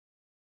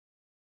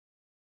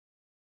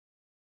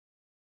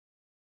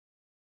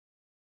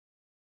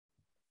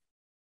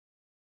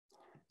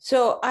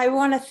So I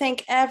want to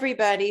thank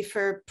everybody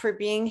for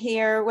being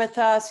here with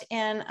us,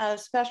 and a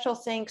special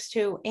thanks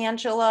to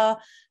Angela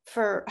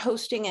for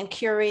hosting and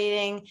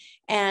curating,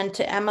 and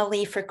to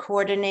Emily for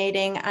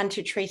coordinating, and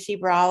to Tracy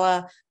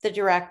Brala, the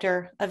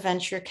director of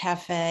Venture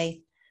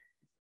Café.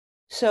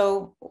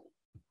 So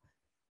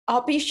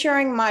I'll be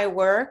sharing my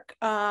work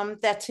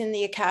that's in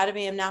the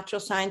Academy of Natural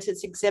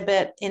Sciences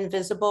exhibit,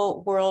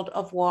 Invisible World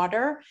of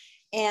Water.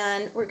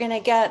 And we're going to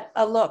get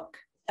a look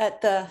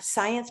at the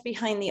science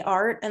behind the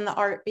art and the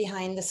art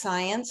behind the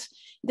science.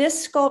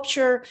 This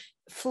sculpture,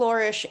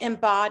 Flourish,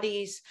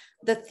 embodies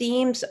the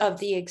themes of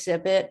the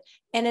exhibit,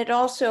 and it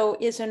also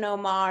is an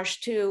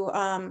homage to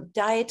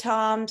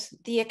Diatoms,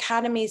 the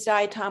Academy's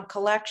diatom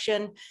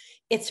collection,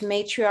 its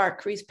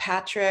matriarch, Ruth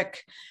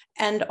Patrick,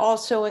 and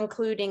also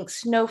including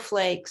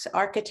snowflakes,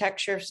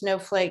 architecture of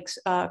snowflakes,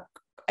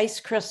 ice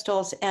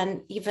crystals,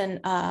 and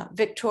even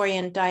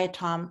Victorian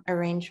diatom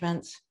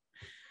arrangements.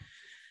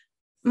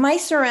 My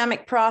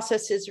ceramic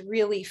process is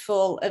really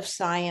full of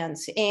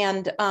science,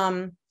 and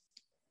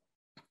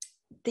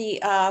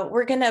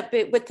we're going to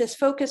be, with this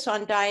focus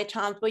on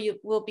diatoms,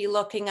 we'll be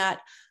looking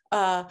at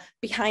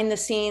behind the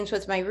scenes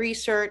with my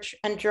research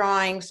and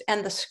drawings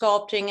and the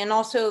sculpting, and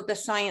also the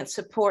science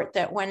support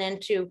that went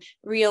into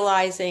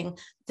realizing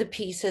the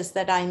pieces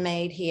that I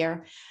made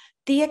here.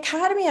 The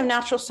Academy of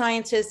Natural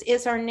Sciences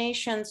is our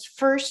nation's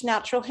first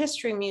natural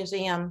history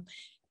museum,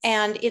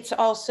 and it's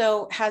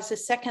also has the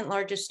second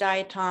largest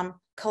diatom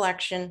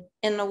collection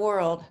in the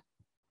world.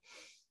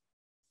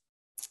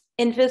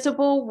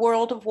 Invisible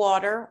World of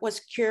Water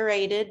was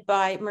curated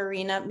by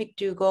Marina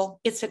McDougall.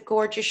 It's a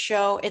gorgeous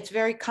show. It's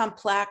very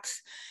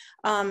complex.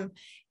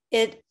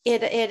 It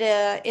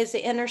is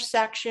the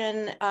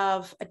intersection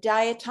of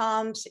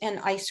diatoms and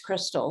ice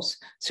crystals.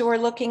 So we're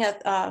looking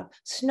at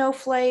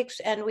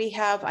snowflakes, and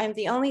I'm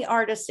the only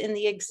artist in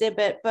the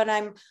exhibit, but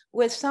I'm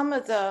with some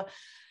of the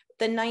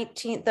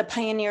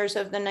pioneers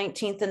of the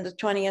 19th and the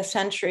 20th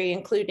century,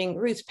 including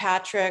Ruth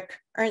Patrick,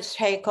 Ernst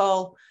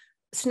Haeckel,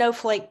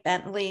 Snowflake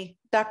Bentley,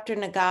 Dr.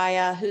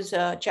 Nagaya, who's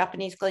a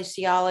Japanese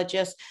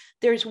glaciologist.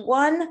 There's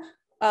one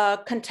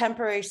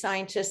contemporary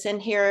scientist in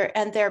here,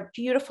 and there are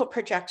beautiful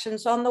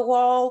projections on the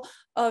wall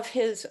of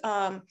his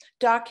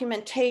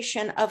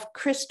documentation of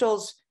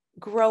crystals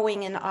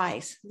growing in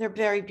ice. They're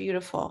very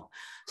beautiful.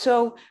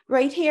 So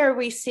right here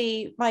we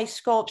see my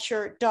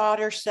sculpture,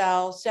 Daughter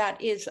Cells.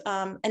 That is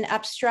an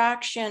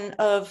abstraction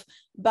of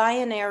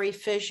binary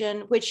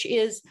fission, which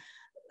is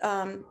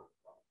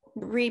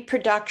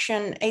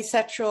reproduction,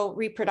 asexual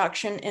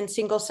reproduction in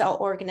single cell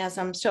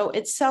organisms. So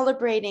it's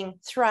celebrating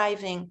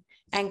thriving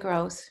and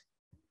growth.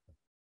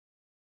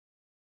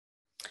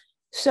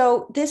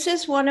 So this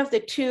is one of the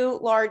two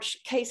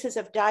large cases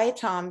of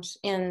diatoms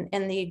in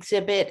the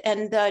exhibit,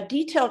 and the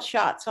detailed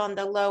shots on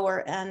the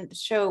lower end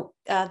show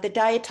the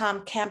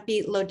diatom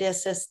Campi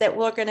lodicis that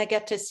we're going to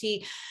get to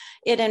see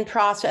it in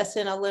process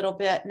in a little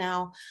bit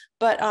now.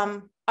 But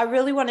I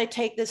really want to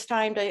take this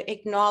time to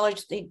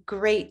acknowledge the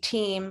great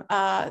team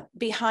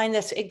behind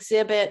this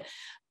exhibit,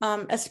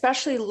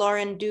 especially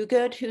Lauren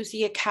Duguid, who's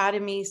the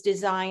Academy's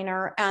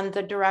designer and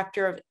the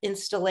director of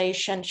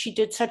installation. She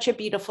did such a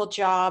beautiful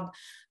job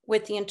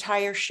with the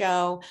entire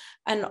show,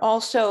 and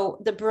also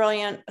the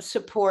brilliant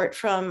support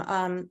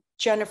from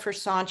Jennifer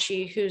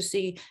Sanchi, who's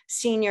the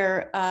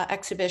senior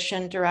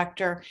exhibition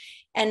director,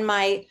 and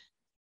my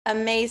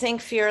amazing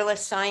fearless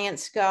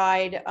science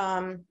guide,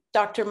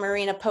 Dr.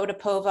 Marina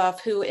Potapova,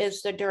 who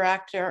is the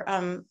director,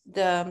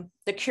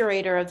 the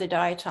curator of the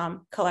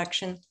diatom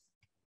collection.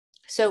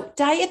 So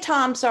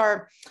diatoms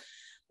are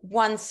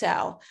one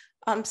cell.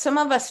 Some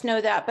of us know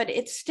that, but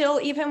it's still,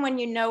 even when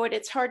you know it,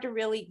 it's hard to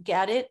really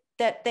get it,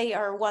 that they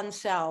are one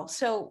cell.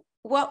 So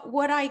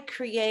what I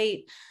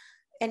create,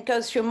 and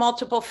goes through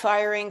multiple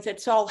firings,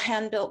 it's all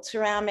hand-built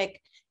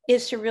ceramic,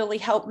 is to really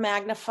help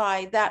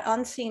magnify that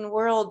unseen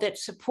world that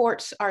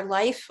supports our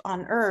life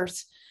on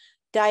Earth.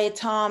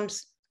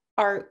 Diatoms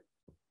are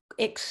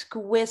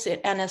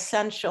exquisite and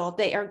essential.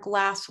 They are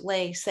glass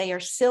lace, they are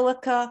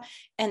silica,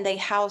 and they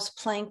house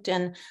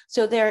plankton.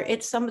 So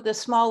it's some of the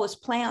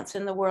smallest plants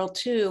in the world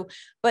too,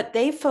 but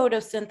they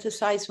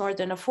photosynthesize more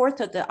than a fourth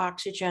of the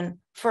oxygen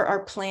for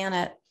our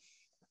planet.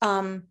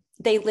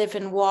 They live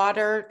in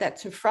water,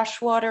 that's in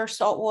fresh water,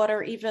 salt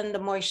water, even the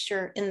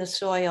moisture in the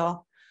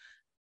soil.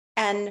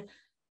 And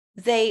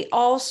they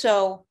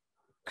also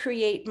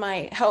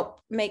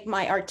help make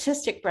my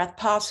artistic breath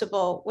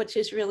possible, which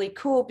is really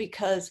cool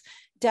because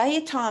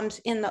diatoms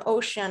in the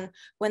ocean,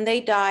 when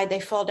they die, they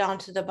fall down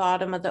to the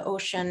bottom of the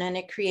ocean, and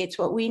it creates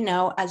what we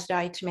know as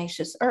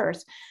diatomaceous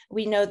earth.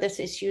 We know this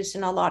is used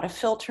in a lot of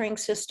filtering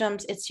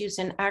systems. It's used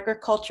in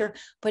agriculture,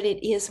 but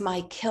it is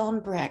my kiln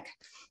brick.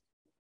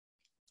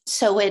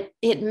 So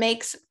it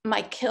makes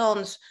my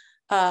kilns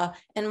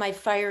and my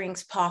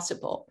firings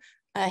possible.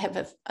 I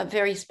have a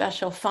very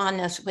special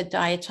fondness with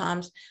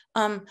diatoms.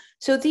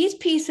 So these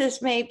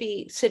pieces may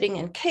be sitting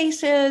in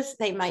cases,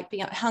 they might be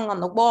hung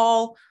on the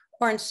wall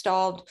or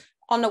installed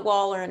on the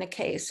wall or in a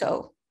case.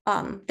 So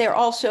they're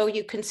also,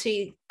 you can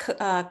see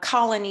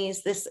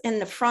colonies, this in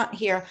the front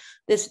here,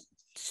 this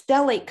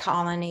stellate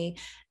colony.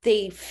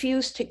 They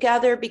fuse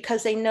together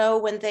because they know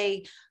when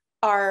they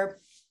are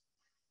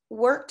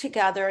work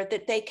together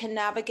that they can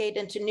navigate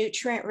into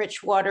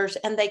nutrient-rich waters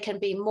and they can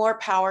be more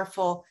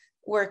powerful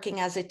working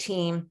as a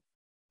team.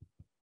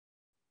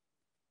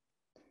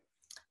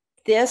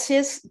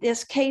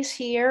 This case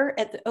here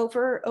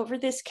over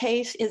this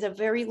case is a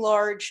very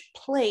large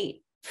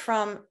plate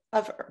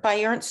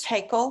by Ernst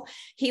Haeckel.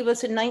 He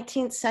was a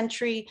 19th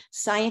century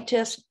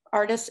scientist,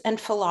 artist, and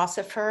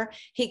philosopher.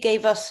 He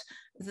gave us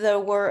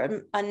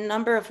a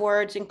number of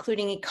words,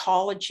 including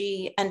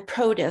ecology and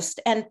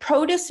protist. And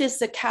protist is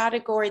the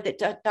category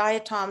that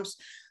diatoms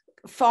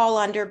fall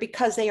under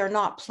because they are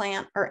not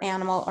plant or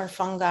animal or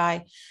fungi.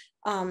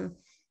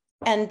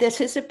 And this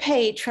is a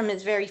page from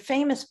his very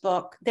famous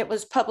book that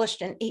was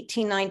published in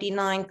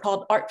 1899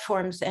 called Art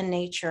Forms and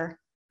Nature.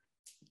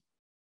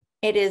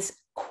 It is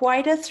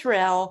quite a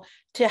thrill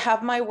to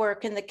have my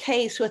work in the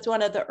case with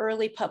one of the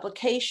early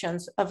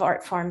publications of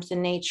Art Forms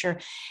and Nature.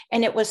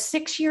 And it was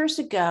 6 years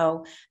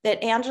ago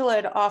that Angela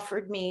had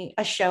offered me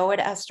a show at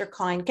Esther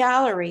Klein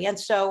Gallery. And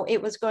so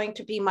it was going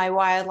to be my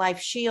wildlife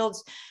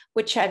shields,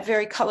 which had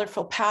very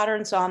colorful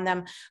patterns on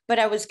them. But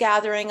I was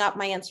gathering up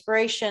my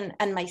inspiration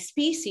and my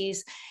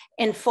species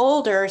in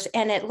folders,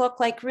 and it looked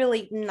like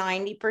really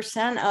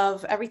 90%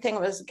 of everything I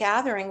was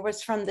gathering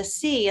was from the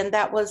sea, and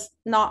that was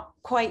not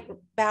quite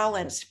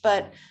balanced.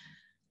 But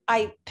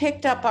I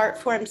picked up Art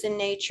Forms in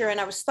Nature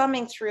and I was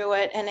thumbing through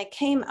it, and I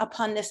came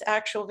upon this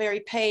actual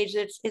very page.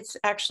 It's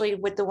actually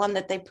with the one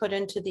that they put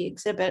into the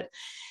exhibit.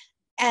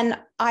 And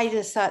I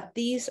just thought,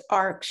 these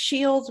are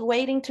shields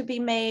waiting to be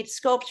made,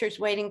 sculptures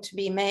waiting to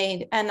be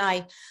made. And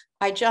I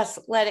just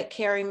let it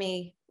carry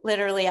me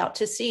literally out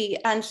to sea.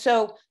 And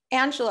so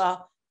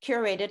Angela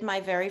curated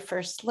my very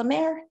first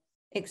Lemaire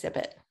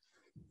exhibit.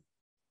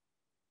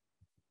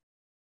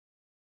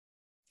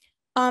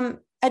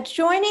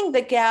 Adjoining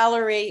the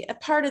gallery, a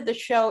part of the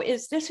show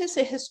this is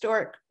a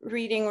historic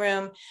reading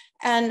room.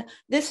 And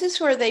this is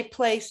where they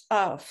place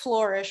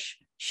Flourish.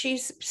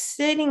 She's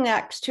sitting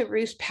next to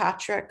Ruth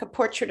Patrick, a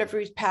portrait of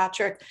Ruth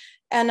Patrick.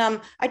 And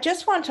I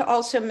just want to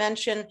also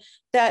mention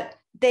that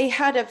they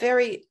had a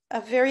very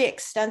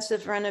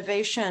extensive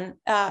renovation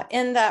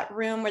in that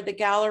room where the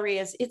gallery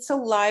is. It's a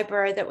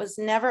library that was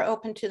never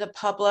open to the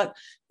public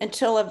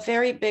until a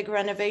very big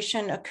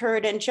renovation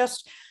occurred, and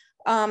just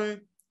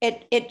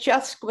it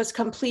just was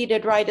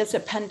completed right as the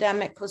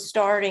pandemic was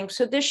starting.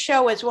 So this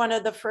show is one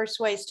of the first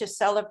ways to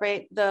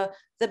celebrate the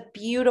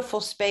beautiful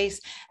space,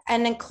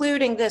 and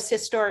including this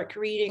historic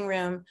reading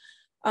room.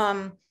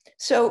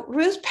 So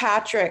Ruth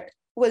Patrick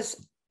is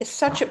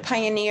such a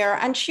pioneer,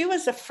 and she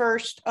was the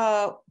first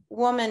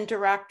woman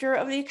director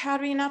of the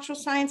Academy of Natural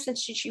Science, and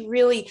she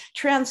really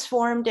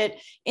transformed it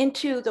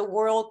into the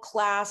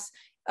world-class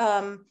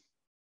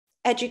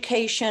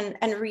education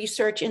and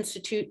research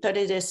institute that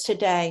it is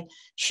today.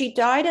 She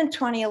died in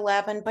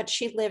 2011, but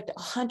she lived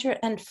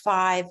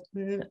 105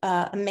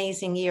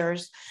 amazing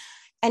years.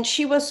 And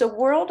she was the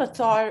world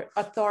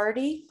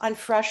authority on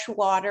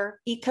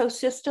freshwater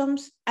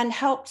ecosystems and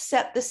helped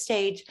set the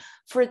stage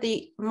for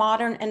the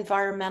modern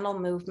environmental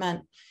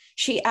movement.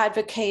 She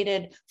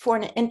advocated for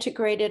an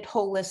integrated,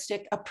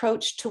 holistic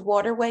approach to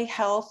waterway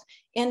health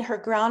in her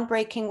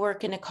groundbreaking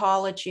work in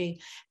ecology.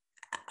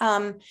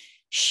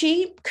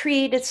 She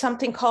created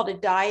something called a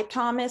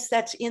diatom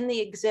that's in the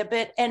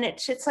exhibit, and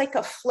it's like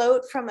a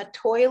float from a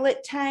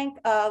toilet tank,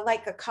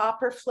 like a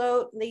copper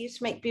float. They used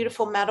to make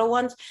beautiful metal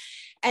ones.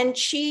 And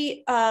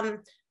she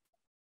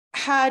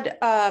had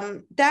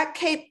that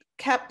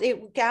kept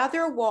it would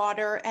gather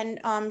water,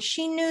 and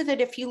she knew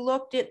that if you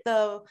looked at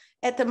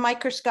the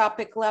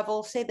microscopic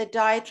level, say the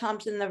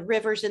diatoms in the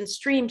rivers and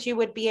streams, you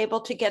would be able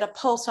to get a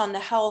pulse on the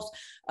health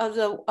of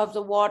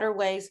the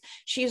waterways.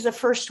 She's the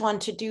first one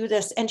to do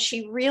this, and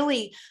she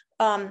really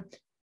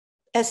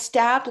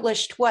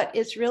established what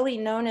is really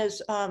known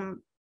as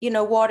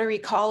water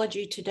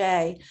ecology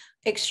today.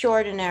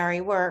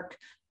 Extraordinary work.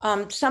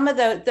 Some of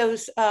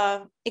those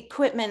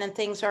equipment and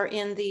things are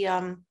in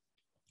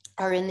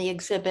the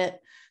exhibit.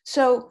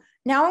 So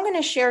now I'm going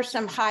to share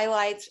some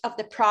highlights of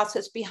the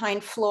process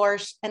behind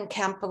Flourish and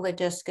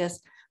Campylodiscus.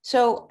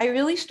 So I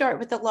really start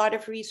with a lot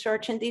of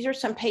research, and these are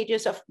some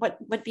pages of what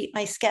would be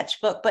my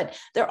sketchbook, but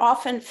they're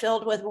often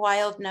filled with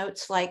wild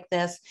notes like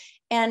this.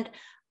 And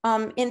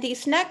in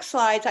these next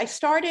slides, I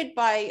started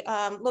by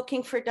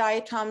looking for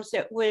diatoms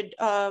that would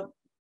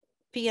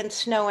be in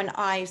snow and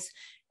ice.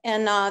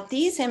 And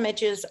these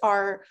images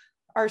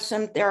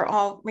they're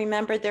all,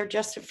 remember, they're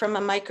just from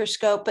a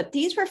microscope, but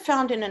these were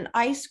found in an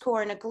ice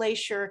core in a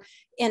glacier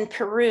in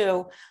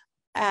Peru,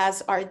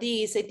 as are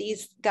these.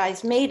 These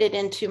guys made it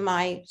into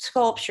my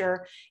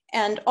sculpture,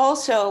 and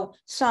also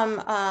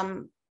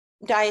some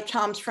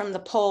diatoms from the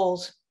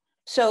poles,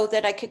 so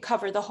that I could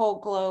cover the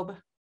whole globe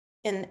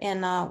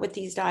with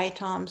these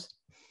diatoms.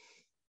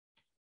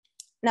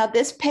 Now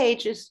this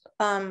page is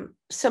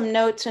some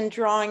notes and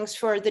drawings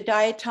for the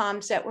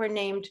diatoms that were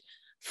named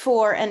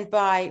for and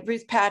by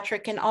Ruth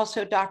Patrick, and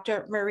also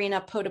Dr. Marina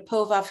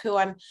Potapova, who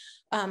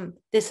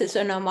this is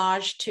an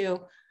homage to.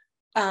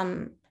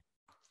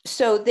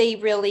 So they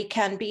really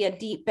can be a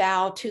deep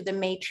bow to the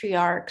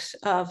matriarchs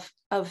of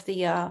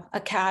the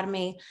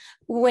Academy.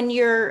 When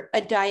you're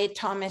a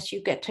diatomist,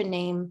 you get to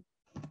name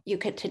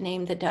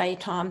the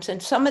diatoms,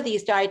 and some of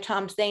these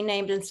diatoms they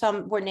named, and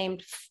some were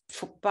named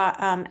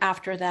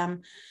after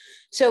them.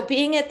 So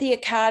being at the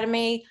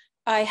Academy,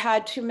 I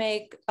had to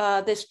make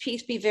this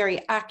piece be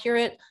very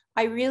accurate.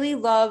 I really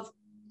love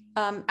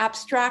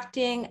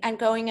abstracting and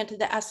going into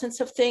the essence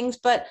of things,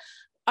 but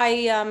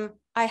I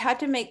had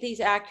to make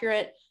these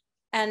accurate.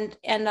 And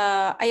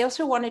I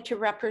also wanted to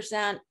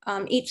represent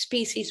each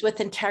species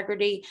with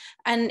integrity.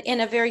 And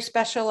in a very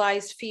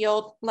specialized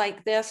field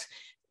like this,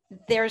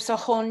 there's a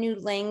whole new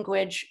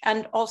language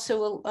and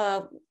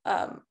also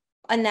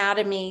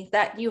anatomy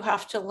that you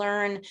have to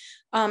learn.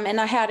 And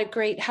I had a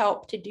great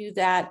help to do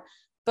that.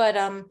 But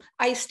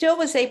I still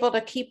was able to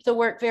keep the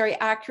work very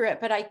accurate,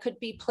 but I could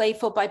be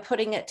playful by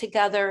putting it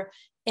together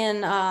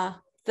in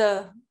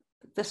the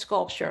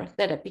sculpture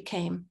that it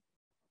became.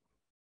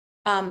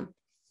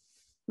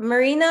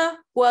 Marina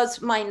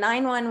was my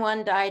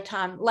 911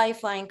 diatom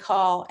lifeline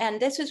call. And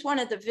this is one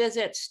of the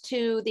visits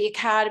to the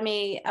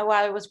Academy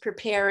while I was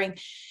preparing.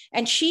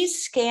 And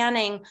she's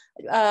scanning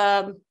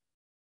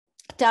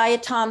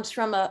diatoms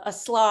from a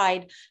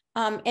slide.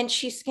 And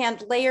she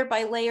scanned layer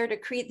by layer to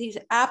create these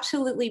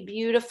absolutely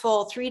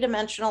beautiful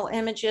three-dimensional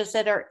images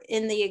that are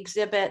in the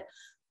exhibit.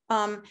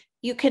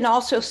 You can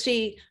also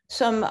see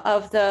some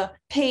of the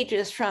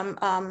pages from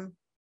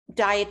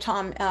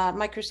diatom,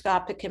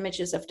 microscopic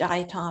images of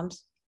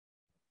diatoms.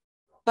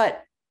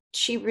 But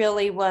she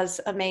really was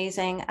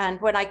amazing.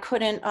 And when I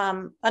couldn't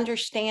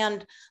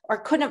understand or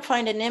couldn't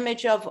find an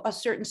image of a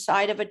certain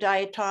side of a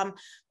diatom,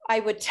 I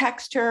would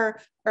text her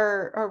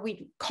or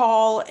we'd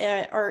call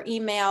or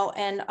email,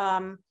 and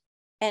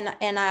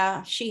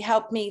she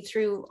helped me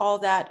through all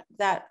that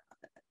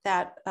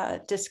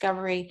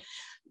discovery.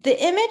 The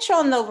image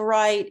on the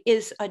right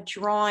is a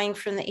drawing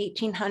from the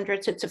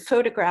 1800s. It's a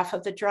photograph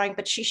of the drawing,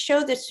 but she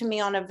showed this to me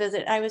on a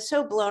visit. I was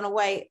so blown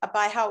away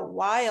by how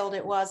wild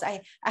it was. I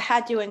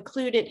had to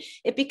include it.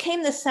 It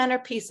became the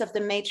centerpiece of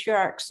the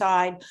matriarch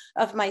side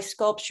of my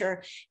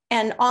sculpture.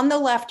 And on the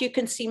left, you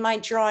can see my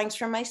drawings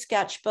from my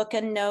sketchbook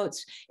and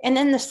notes. And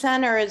in the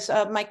center is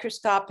a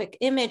microscopic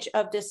image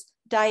of this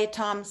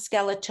diatom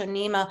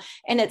skeletonema.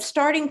 And it's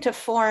starting to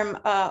form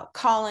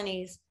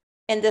colonies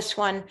in this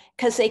one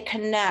because they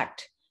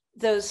connect.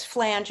 Those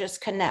flanges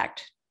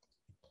connect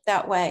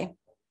that way.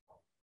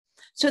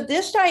 So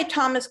this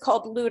diatom is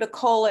called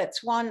Ludicola.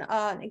 It's one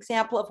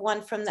example of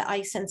one from the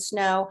ice and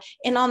snow.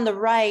 And on the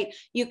right,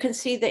 you can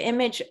see the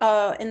image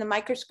in the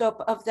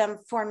microscope of them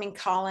forming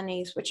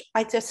colonies, which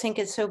I just think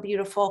is so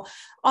beautiful.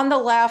 On the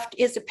left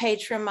is a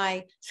page from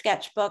my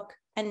sketchbook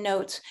and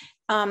notes.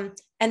 And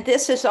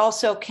this is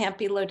also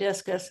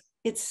Campylodiscus.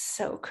 It's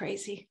so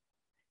crazy,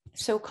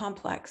 so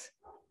complex.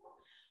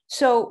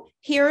 So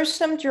here are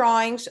some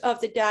drawings of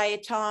the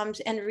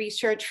diatoms and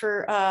research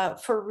for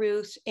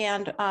Ruth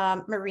and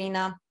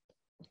Marina.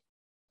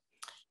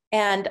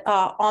 And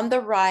on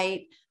the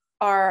right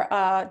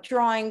are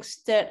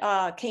drawings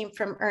that came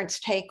from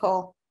Ernst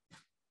Haeckel,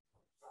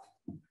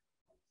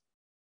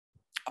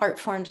 Art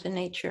Forms in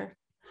Nature.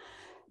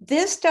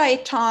 This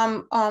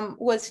diatom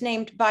was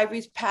named by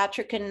Ruth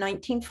Patrick in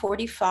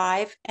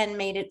 1945 and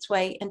made its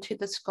way into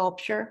the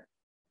sculpture.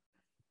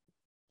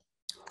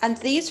 And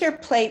these are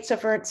plates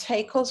of Ernst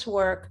Haeckel's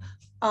work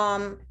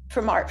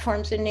from Art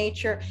Forms in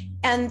Nature.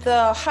 And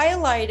the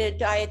highlighted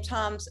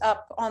diatoms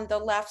up on the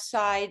left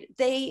side,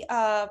 they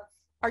are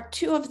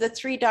two of the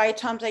three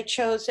diatoms I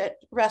chose that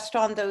rest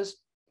on those,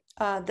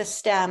 the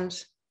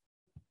stems.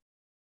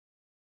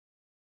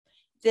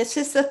 This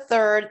is the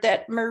third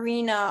that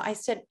Marina, I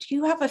said, do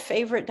you have a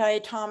favorite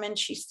diatom? And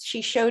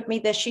she showed me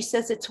this. She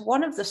says it's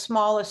one of the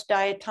smallest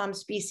diatom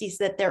species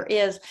that there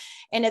is,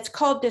 and it's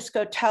called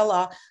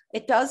Discotella.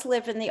 It does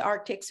live in the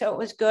Arctic, so it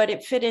was good.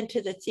 It fit into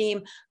the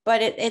theme,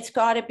 but it's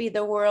got to be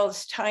the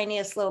world's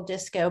tiniest little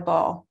disco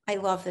ball. I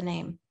love the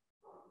name.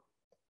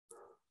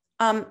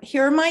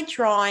 Here are my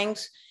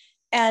drawings.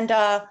 And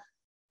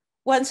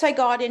once I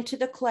got into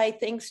the clay,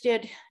 things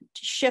did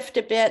shift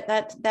a bit.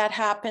 That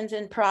happens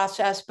in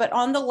process. But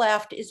on the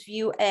left is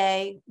view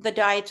A, the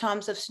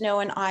diatoms of snow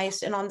and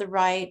ice, and on the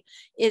right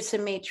is the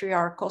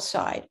matriarchal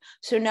side.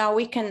 So now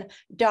we can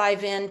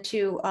dive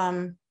into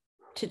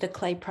to the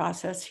clay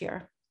process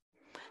here.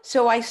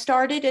 So I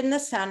started in the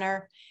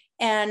center,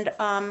 and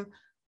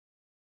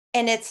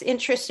it's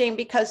interesting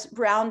because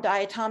round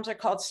diatoms are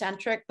called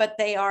centric, but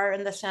they are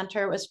in the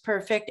center. It was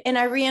perfect. And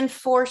I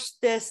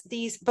reinforced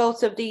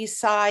both of these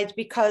sides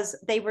because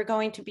they were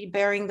going to be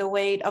bearing the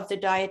weight of the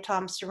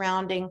diatom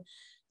surrounding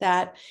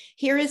that.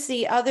 Here is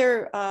the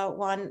other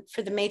one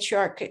for the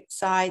matriarchic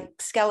side,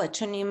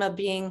 skeletonema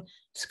being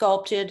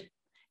sculpted.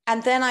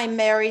 And then I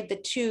married the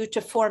two to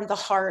form the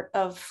heart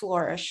of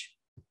Flourish.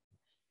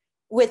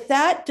 With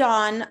that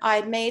done,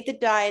 I made the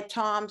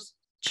diatoms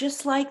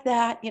just like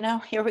that, you know,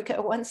 here we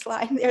go, one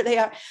slide, there they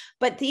are.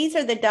 But these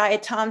are the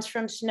diatoms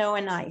from snow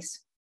and ice.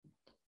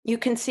 You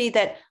can see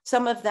that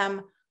some of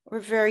them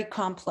were very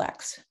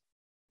complex.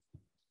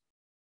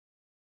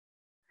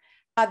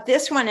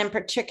 This one in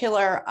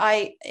particular,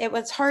 it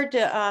was hard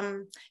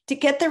to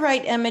get the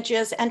right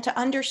images and to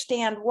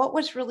understand what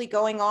was really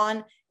going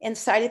on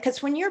inside it.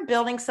 Because when you're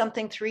building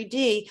something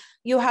 3D,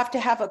 you have to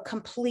have a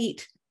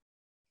complete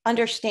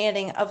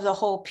understanding of the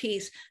whole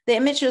piece. The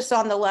images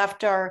on the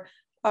left are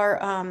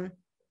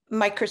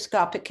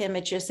microscopic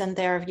images, and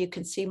there you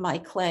can see my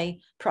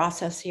clay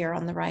process here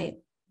on the right.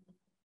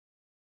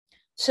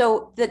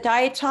 So the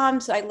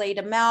diatoms, I laid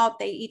them out.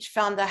 They each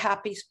found the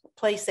happiest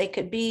place they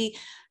could be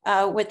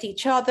with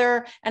each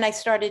other. And I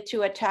started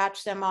to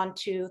attach them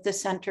onto the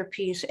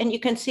centerpiece. And you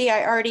can see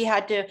I already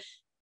had to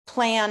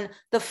plan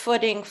the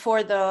footing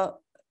for the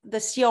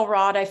steel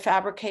rod I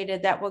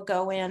fabricated that will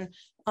go in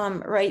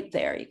right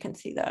there. You can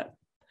see that.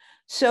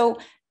 So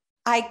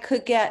I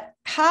could get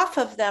half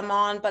of them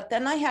on, but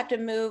then I had to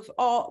move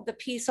all the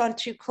piece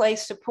onto clay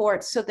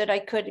supports so that I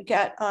could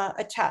get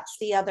attach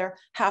the other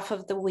half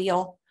of the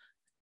wheel.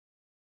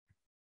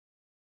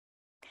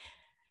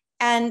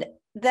 And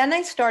then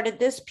I started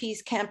this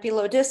piece,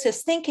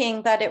 Campylodiscus,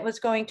 thinking that it was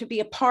going to be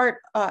a part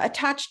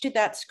attached to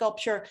that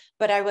sculpture,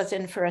 but I was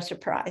in for a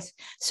surprise.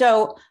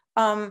 So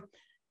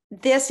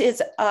this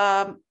is,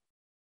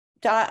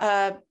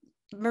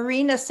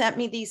 Marina sent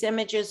me these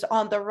images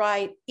on the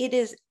right. It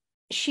is,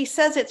 she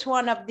says it's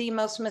one of the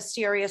most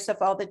mysterious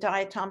of all the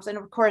diatoms. And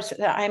of course,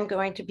 I'm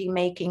going to be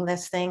making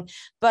this thing,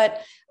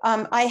 but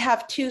I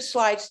have 2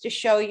 slides to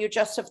show you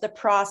just of the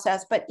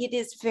process, but it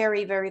is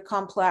very, very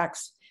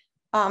complex.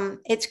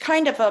 It's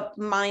kind of a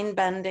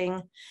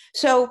mind-bending.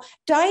 So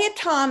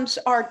diatoms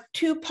are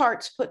 2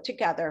 parts put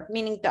together,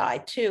 meaning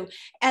two,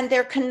 and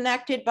they're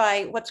connected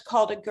by what's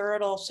called a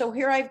girdle. So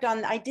here I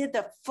did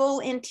the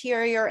full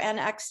interior and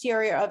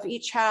exterior of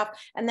each half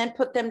and then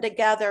put them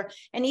together.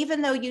 And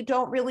even though you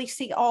don't really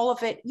see all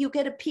of it, you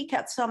get a peek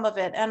at some of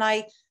it. And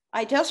I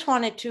just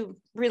wanted to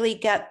really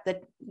get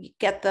this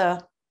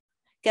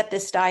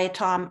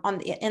diatom on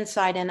the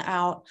inside and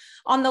out.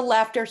 On the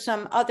left are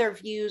some other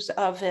views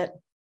of it,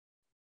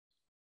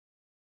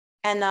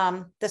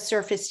 and the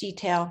surface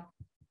detail.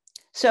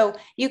 So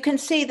you can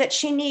see that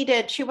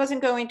she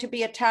wasn't going to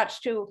be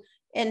attached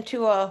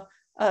into a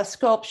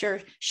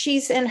sculpture.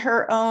 She's in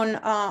her own,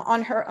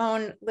 on her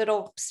own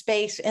little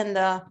space in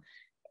the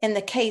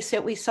case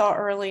that we saw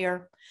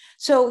earlier.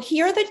 So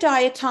here are the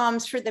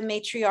diatoms for the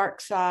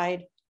matriarch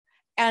side.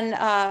 And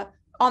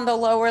on the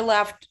lower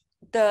left,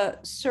 the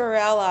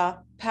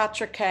Sorella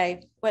Patrick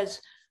was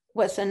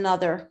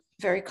another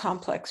very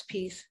complex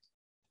piece.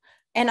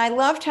 And I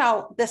loved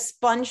how the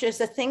sponges,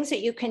 the things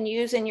that you can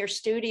use in your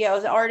studio,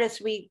 as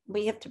artists, we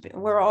have to be,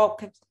 all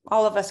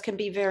of us can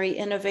be very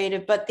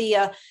innovative, but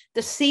the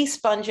sea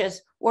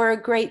sponges were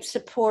a great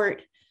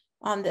support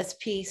on this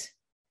piece.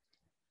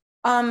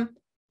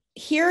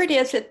 Here it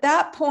is. At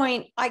that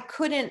point,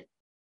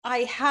 I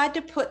had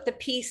to put the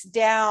piece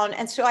down.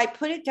 And so I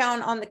put it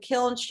down on the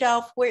kiln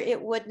shelf where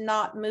it would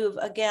not move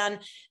again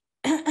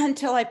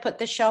until I put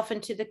the shelf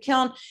into the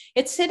kiln.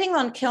 It's sitting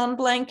on kiln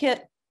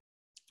blanket.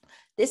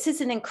 This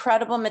is an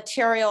incredible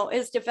material. It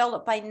was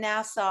developed by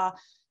NASA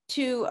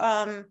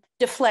to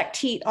deflect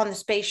heat on the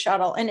space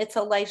shuttle. And it's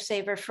a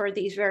lifesaver for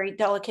these very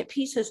delicate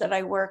pieces that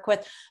I work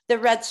with. The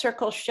red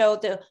circles show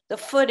the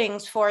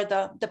footings for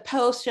the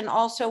post, and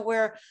also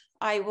where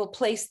I will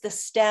place the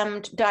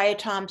stemmed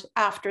diatoms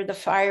after the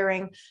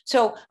firing.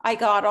 So I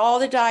got all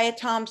the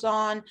diatoms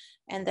on,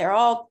 and they're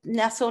all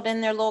nestled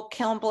in their little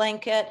kiln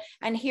blanket.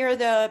 And here are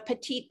the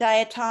petite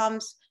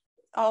diatoms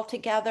all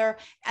together.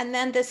 And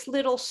then this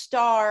little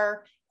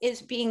star is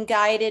being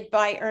guided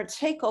by Ernst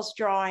Haeckel's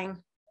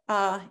drawing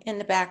in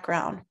the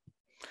background.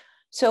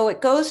 So it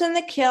goes in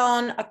the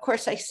kiln. Of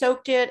course, I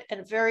soaked it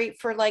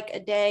for like a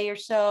day or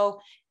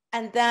so.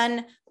 And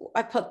then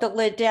I put the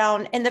lid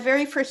down. And the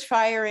very first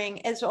firing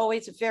is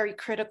always very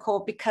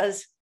critical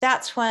because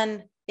that's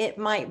when it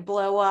might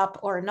blow up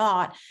or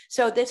not.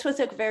 So this was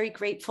a very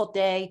grateful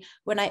day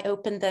when I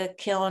opened the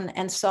kiln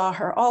and saw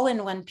her all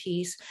in one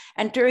piece.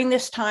 And during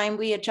this time,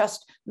 we had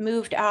just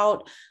moved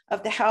out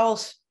of the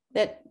house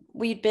that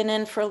we'd been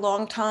in for a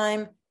long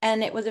time.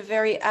 And it was a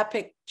very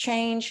epic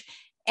change.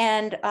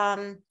 And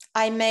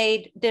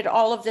I did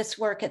all of this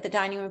work at the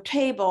dining room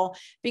table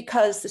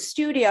because the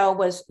studio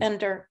was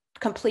under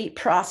complete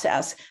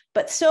process.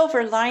 But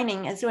silver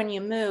lining is when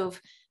you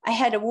move, I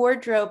had a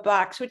wardrobe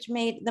box, which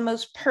made the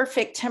most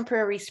perfect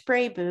temporary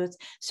spray booth.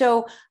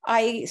 So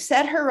I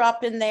set her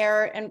up in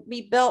there and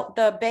we built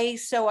the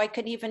base so I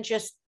could even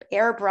just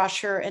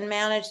airbrush her and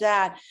manage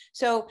that.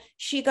 So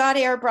she got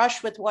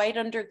airbrushed with white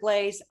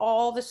underglaze,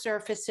 all the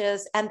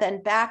surfaces, and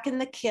then back in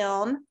the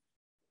kiln.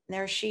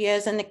 There she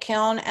is in the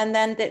kiln. And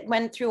then that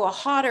went through a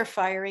hotter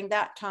firing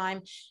that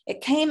time.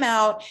 It came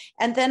out,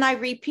 and then I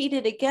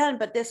repeated again,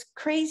 but this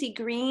crazy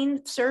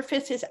green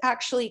surface is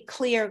actually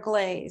clear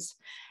glaze.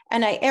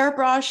 And I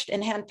airbrushed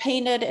and hand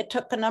painted. It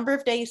took a number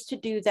of days to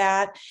do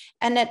that.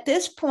 And at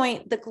this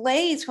point, the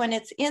glaze, when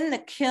it's in the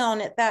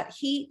kiln at that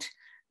heat,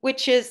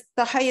 which is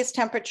the highest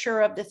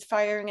temperature of this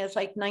firing is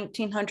like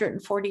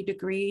 1940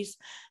 degrees,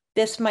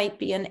 This might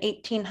be an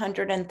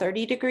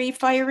 1830-degree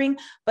firing,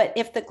 but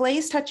if the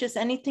glaze touches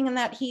anything in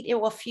that heat, it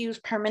will fuse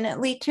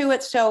permanently to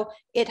it. So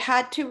it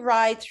had to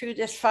ride through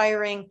this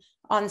firing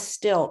on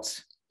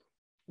stilts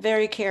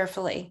very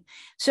carefully.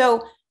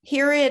 So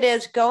here it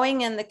is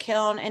going in the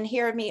kiln, and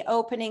here me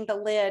opening the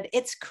lid.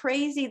 It's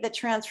crazy the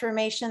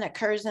transformation that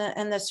occurs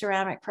in the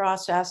ceramic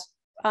process.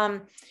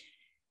 And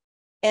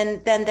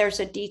then there's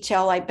a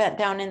detail. I bent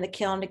down in the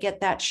kiln to get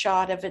that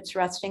shot of it's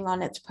resting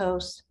on its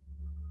post.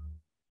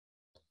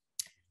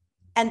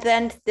 And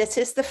then this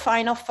is the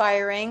final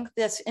firing.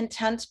 This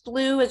intense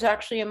blue is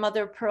actually a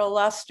mother of pearl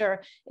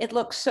luster. It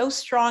looks so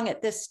strong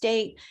at this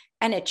state,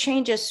 and it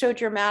changes so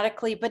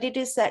dramatically, but it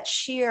is that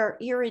sheer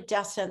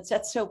iridescence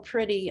that's so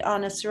pretty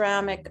on a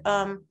ceramic.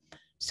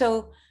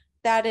 So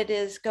that it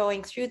is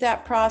going through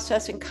that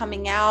process and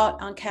coming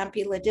out on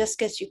Campi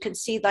Ladiscus. You can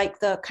see like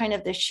the kind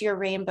of the sheer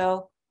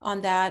rainbow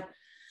on that.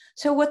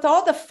 So with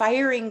all the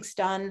firings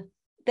done,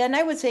 then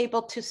I was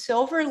able to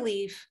silver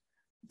leaf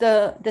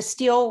the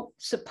steel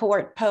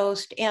support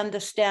post and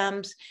the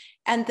stems.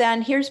 And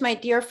then here's my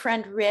dear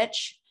friend,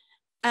 Rich.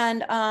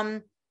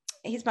 And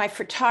he's my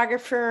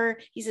photographer.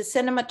 He's a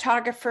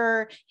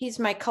cinematographer. He's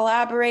my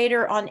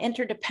collaborator on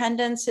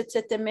Interdependence.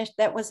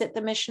 That was at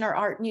the Missioner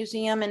Art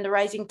Museum in the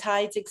Rising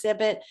Tides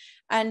exhibit.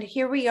 And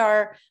here we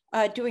are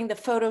doing the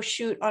photo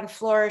shoot on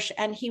Flourish.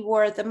 And he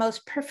wore the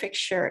most perfect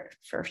shirt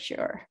for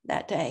sure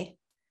that day.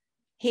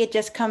 He had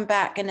just come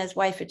back, and his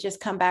wife had just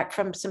come back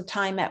from some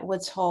time at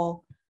Woods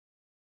Hole.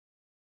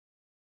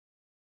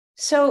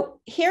 So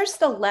here's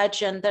the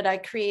legend that I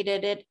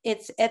created.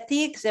 It's at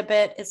the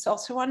exhibit. It's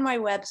also on my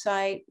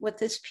website with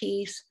this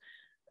piece.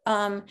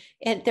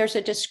 There's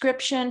a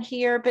description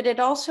here, but it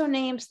also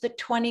names the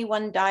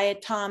 21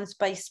 diatoms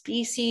by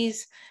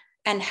species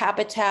and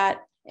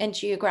habitat and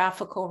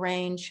geographical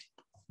range.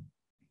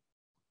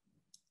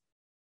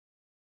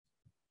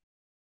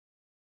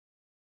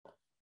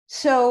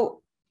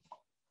 So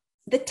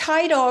the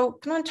title,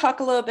 I'm going to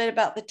talk a little bit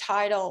about the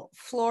title.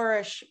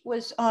 Flourish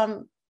was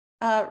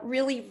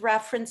really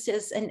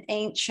references an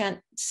ancient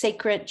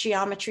sacred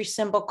geometry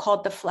symbol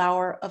called the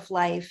flower of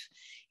life.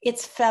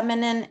 Its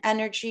feminine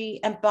energy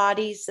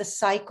embodies the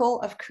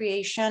cycle of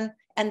creation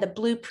and the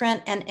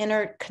blueprint and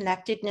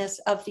interconnectedness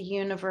of the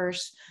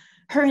universe.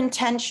 Her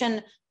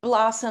intention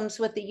blossoms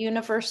with the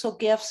universal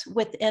gifts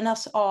within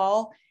us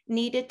all,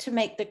 needed to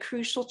make the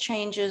crucial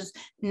changes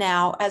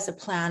now as a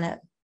planet.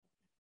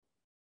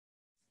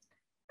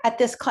 At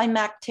this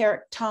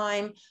climacteric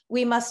time,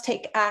 we must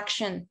take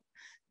action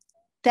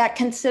that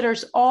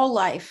considers all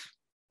life,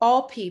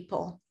 all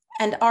people,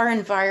 and our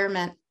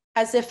environment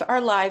as if our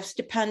lives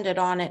depended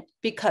on it,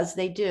 because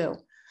they do.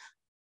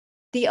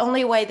 The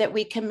only way that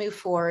we can move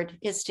forward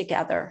is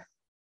together.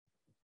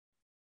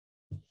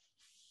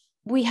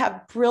 We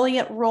have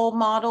brilliant role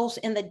models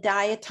in the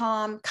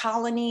diatom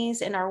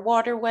colonies, in our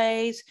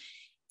waterways,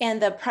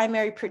 and the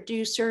primary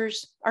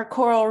producers, our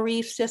coral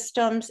reef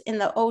systems in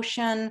the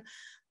ocean,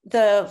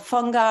 the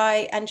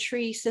fungi and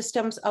tree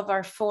systems of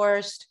our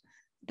forest,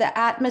 the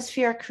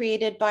atmosphere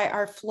created by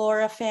our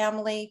flora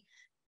family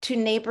to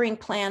neighboring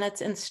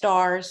planets and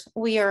stars.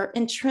 We are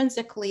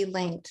intrinsically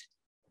linked.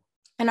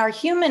 And our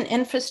human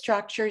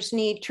infrastructures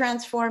need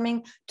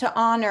transforming to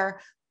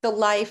honor the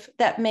life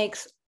that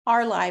makes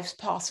our lives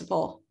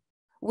possible.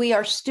 We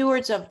are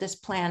stewards of this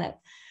planet.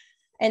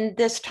 And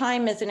this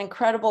time is an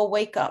incredible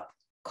wake-up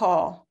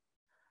call.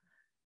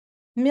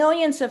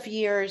 Millions of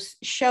years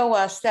show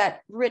us that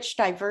rich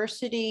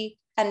diversity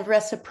and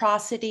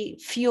reciprocity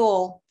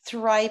fuel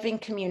thriving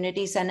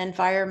communities and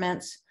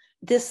environments.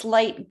 This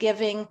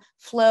light-giving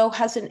flow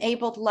has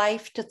enabled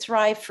life to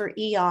thrive for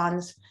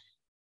eons.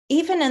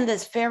 Even in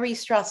this very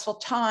stressful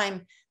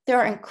time, there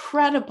are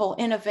incredible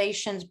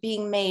innovations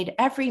being made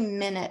every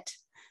minute.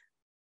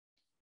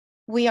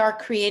 We are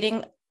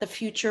creating the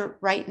future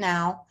right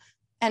now,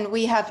 and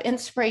we have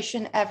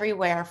inspiration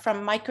everywhere,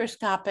 from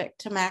microscopic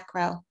to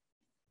macro.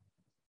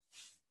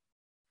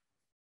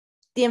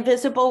 The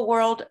Invisible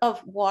World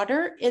of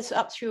Water is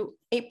up through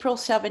April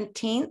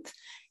 17th.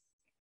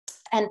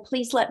 And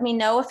please let me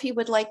know if you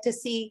would like to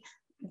see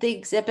the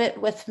exhibit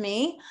with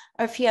me,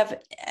 or if you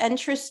have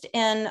interest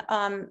in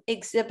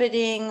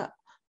exhibiting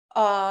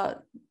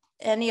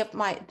any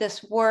of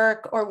this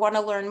work, or want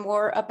to learn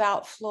more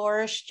about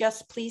Flourish,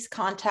 just please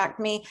contact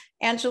me.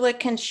 Angela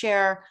can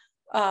share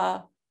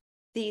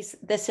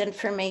this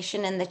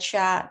information in the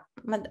chat.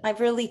 I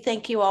really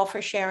thank you all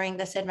for sharing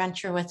this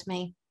adventure with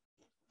me.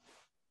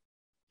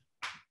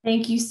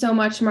 Thank you so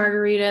much,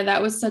 Margarita.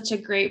 That was such a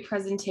great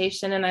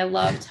presentation, and I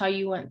loved how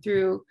you went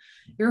through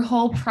your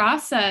whole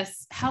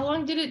process. How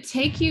long did it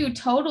take you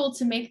total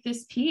to make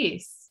this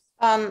piece?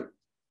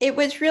 It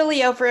was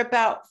really over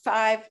about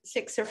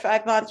 6 or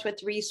 5 months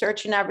with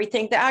research and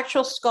everything. The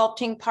actual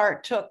sculpting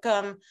part took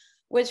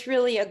was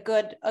really a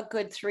good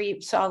 3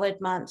 solid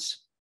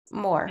months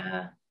more.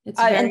 Yeah,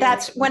 and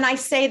that's when I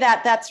say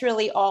that, that's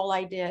really all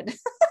I did.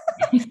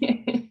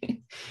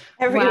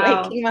 Every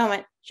waking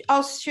moment.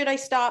 Oh, should I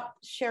stop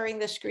sharing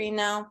the screen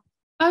now?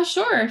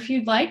 Sure, if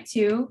you'd like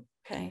to.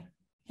 Okay.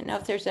 don't know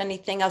if there's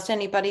anything else.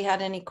 Anybody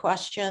had any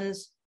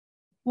questions?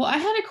 Well, I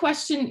had a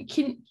question.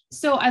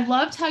 So I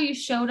loved how you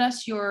showed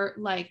us your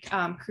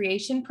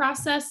creation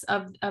process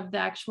of the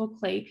actual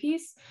clay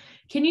piece.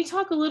 Can you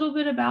talk a little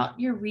bit about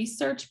your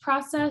research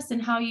process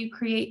and how you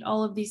create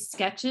all of these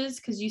sketches?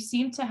 Because you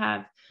seem to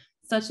have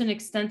such an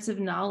extensive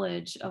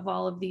knowledge of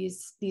all of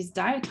these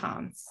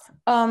diatoms.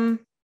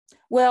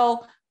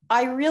 Well,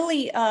 I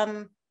really,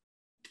 I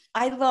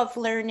love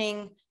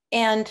learning,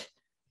 and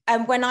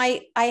when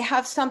I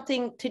have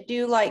something to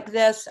do like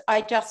this,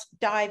 I just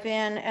dive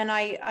in and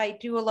I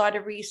do a lot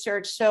of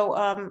research. So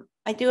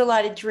I do a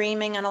lot of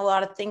dreaming and a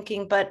lot of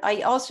thinking, but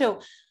I also,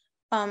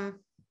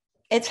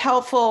 it's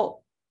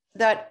helpful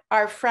that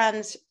our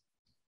friends,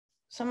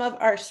 some of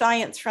our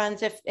science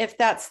friends, if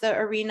that's the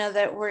arena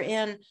that we're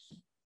in,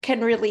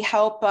 can really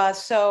help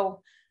us.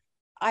 So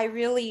I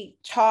really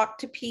talk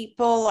to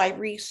people, I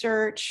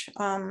research,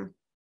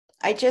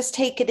 I just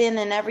take it in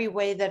every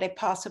way that I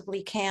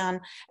possibly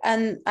can.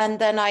 And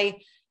then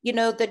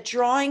the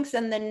drawings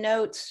and the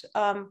notes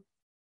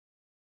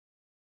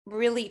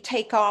really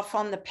take off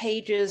on the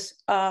pages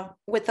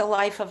with a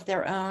life of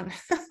their own.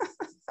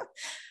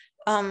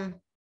 I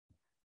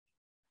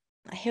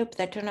hope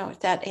that, I don't know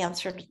if that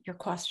answered your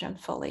question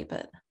fully,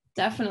 but.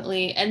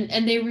 Definitely.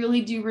 And they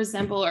really do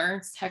resemble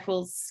Ernst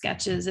Haeckel's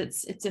sketches.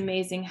 It's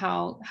amazing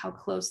how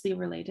closely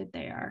related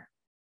they are.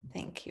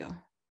 Thank you.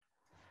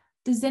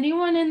 Does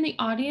anyone in the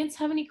audience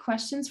have any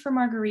questions for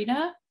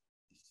Marguerita?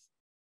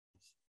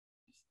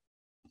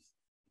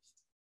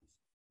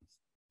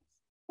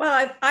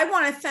 Well, I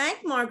want to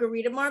thank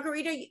Marguerita.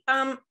 Marguerita,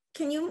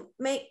 can you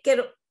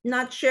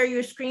not share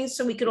your screen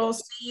so we could all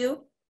see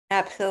you?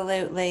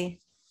 Absolutely.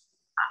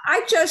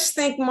 I just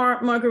think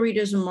Marguerita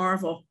is a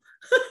marvel.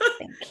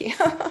 Thank you.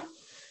 A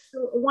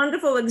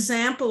wonderful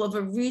example of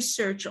a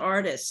research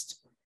artist.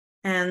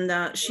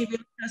 And she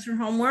really does her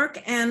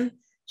homework, and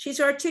she's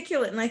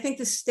articulate. And I think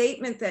the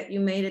statement that you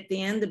made at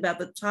the end about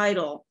the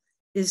title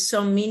is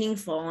so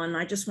meaningful. And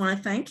I just want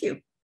to thank you.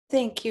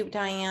 Thank you,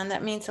 Diane.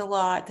 That means a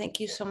lot. Thank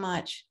you so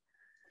much.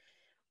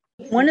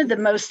 One of the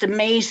most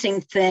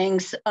amazing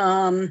things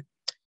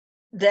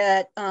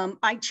that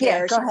I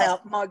cherish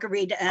about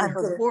Marguerita and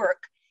her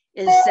work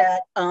is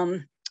that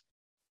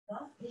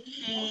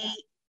she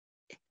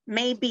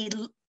may be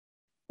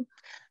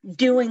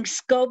doing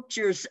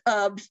sculptures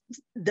of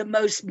the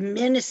most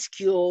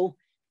minuscule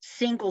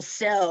single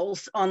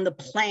cells on the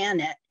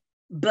planet,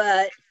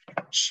 but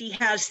she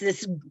has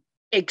this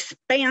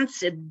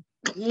expansive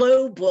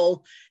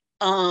global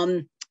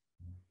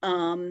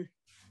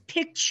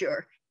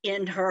picture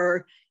in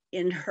her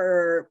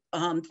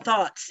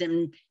thoughts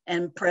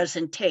and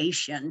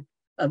presentation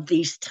of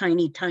these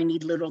tiny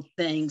little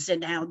things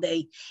and how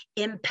they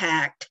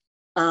impact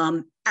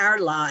our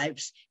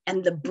lives,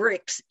 and the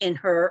bricks in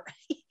her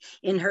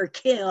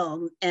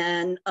kiln,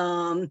 and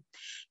the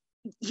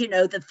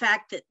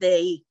fact that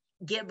they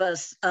give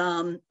us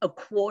a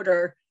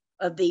quarter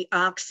of the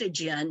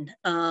oxygen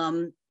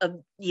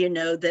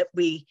that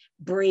we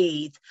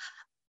breathe.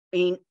 I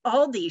mean,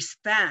 all these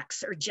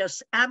facts are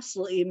just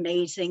absolutely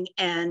amazing,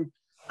 and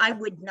I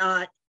would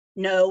not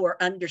know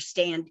or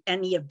understand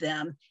any of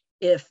them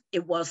if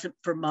it wasn't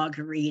for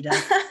Marguerita.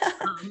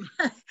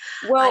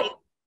 Well,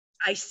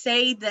 I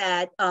say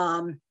that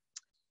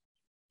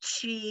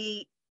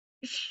she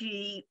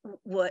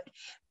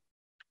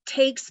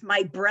takes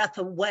my breath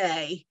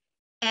away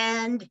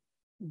and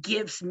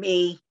gives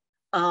me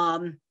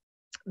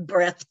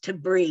breath to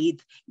breathe,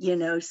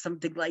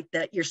 something like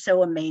that. You're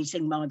so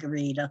amazing,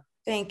 Marguerita.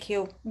 Thank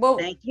you. Well,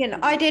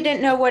 I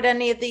didn't know what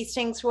any of these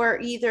things were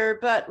either,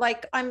 but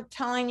like I'm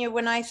telling you,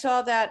 when I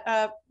saw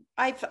that,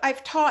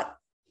 I've taught,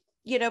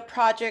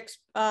 projects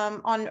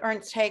on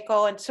Ernst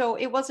Haeckel, and so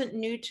it wasn't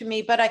new to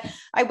me, but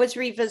I was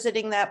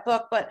revisiting that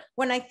book. But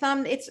when I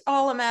thumbed, it's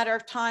all a matter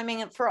of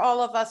timing, and for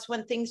all of us,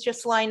 when things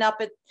just line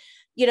up,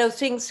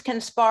 things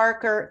can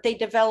spark or they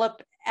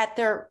develop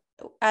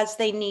as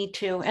they need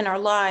to in our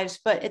lives.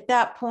 But at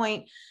that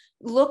point,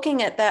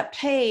 looking at that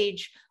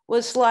page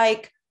was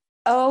like,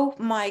 oh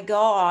my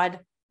God,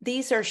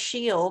 these are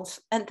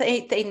shields and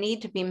they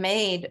need to be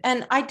made.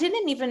 And I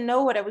didn't even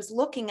know what I was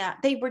looking at.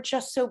 They were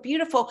just so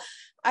beautiful.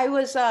 I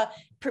was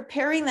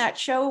preparing that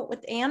show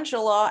with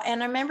Angela,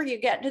 and I remember you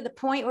get to the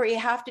point where you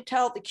have to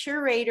tell the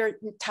curator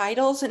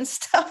titles and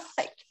stuff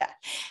like that.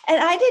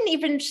 And I didn't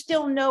even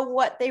still know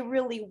what they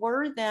really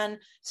were then.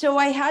 So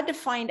I had to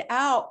find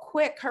out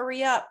quick,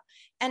 hurry up.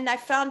 And I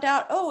found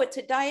out, oh, it's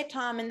a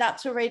diatom and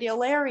that's a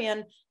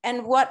radiolarian.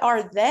 And what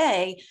are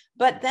they?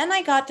 But then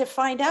I got to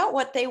find out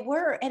what they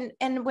were.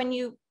 And when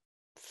you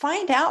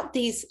find out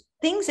these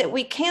things that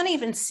we can't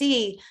even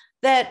see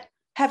that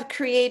have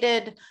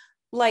created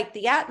like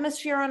the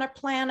atmosphere on our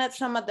planet,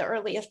 some of the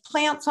earliest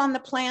plants on the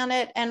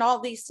planet, and all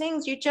these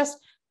things,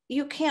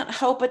 you can't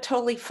help but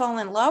totally fall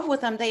in love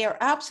with them. They are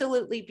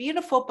absolutely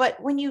beautiful.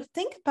 But when you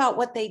think about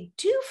what they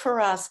do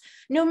for us,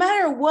 no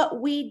matter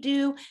what we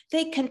do,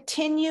 they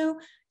continue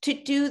to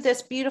do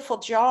this beautiful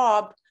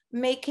job,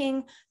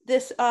 making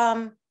this,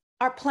 our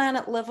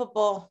planet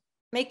livable,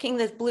 making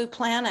this blue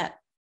planet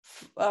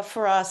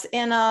for us.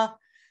 And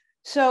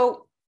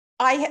so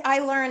I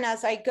learn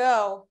as I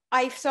go.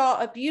 I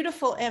saw a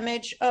beautiful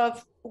image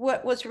of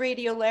what was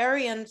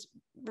radiolarians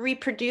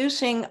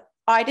reproducing.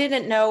 I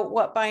didn't know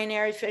what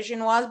binary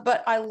fission was,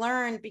 but I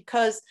learned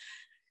because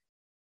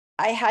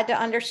I had to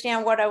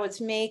understand what I was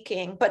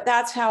making. But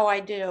that's how I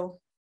do.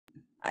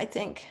 I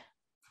think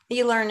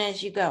you learn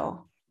as you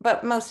go,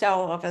 but most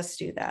all of us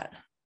do that.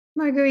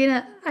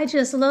 Marguerita, I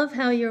just love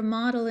how you're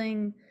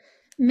modeling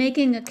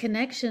making a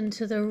connection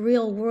to the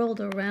real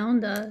world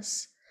around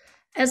us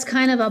as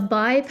kind of a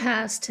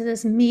bypass to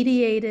this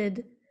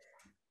mediated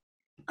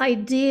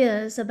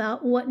ideas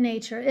about what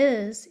nature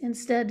is,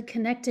 instead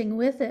connecting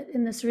with it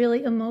in this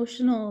really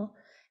emotional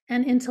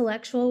and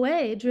intellectual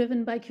way,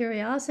 driven by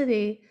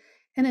curiosity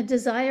and a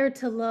desire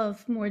to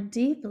love more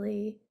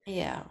deeply.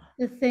 Yeah.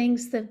 The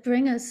things that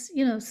bring us,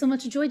 you know, so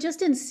much joy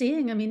just in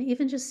seeing. I mean,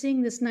 even just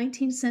seeing this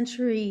 19th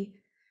century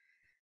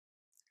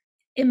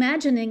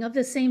imagining of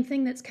the same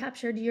thing that's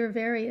captured your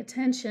very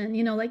attention,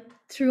 you know, like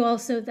through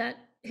also that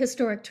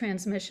historic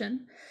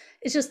transmission.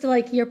 It's just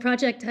like your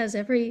project has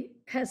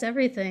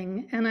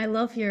everything. And I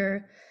love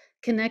your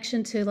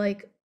connection to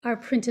like our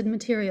printed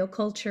material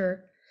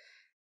culture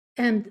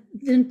and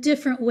the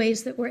different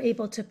ways that we're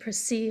able to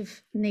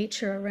perceive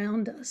nature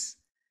around us.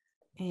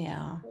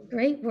 Yeah.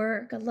 Great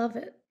work. I love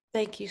it.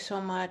 Thank you so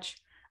much.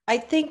 I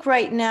think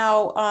right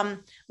now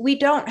we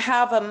don't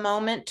have a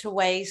moment to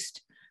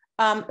waste.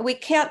 We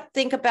can't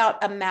think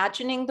about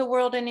imagining the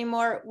world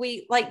anymore.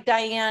 We, like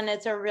Diane,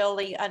 is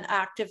really an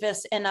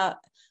activist and a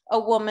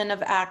woman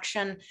of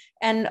action.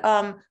 And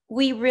I've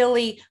been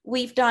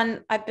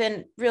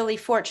really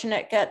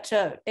fortunate to get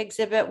to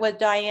exhibit with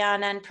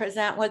Diane and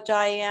present with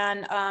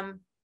Diane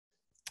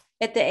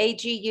at the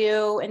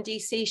AGU in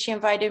DC. She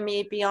invited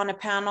me to be on a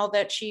panel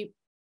that she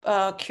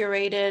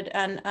curated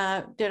and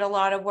did a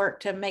lot of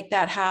work to make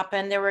that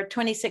happen. There were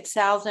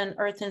 26,000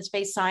 Earth and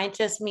space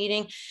scientists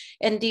meeting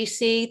in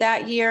DC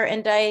that year.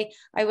 And I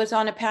was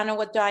on a panel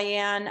with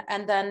Diane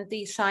and then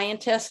the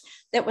scientists.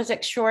 That was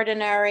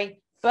extraordinary.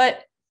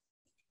 But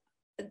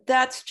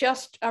that's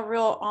just a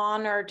real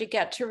honor to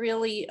get to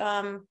really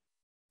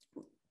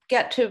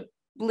get to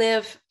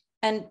live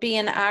and be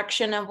in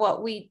action of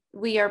what we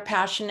are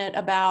passionate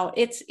about.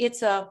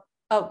 It's a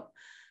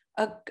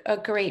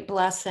great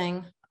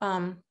blessing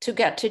to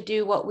get to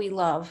do what we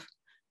love,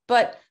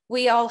 but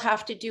we all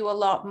have to do a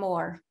lot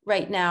more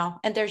right now.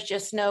 And there's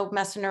just no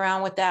messing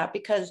around with that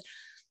because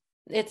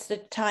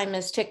the time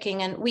is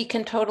ticking and we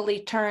can totally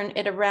turn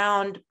it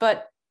around,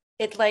 but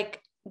it's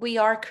like we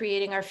are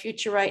creating our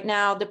future right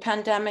now. The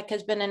pandemic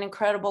has been an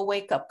incredible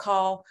wake-up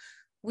call.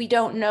 We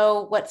don't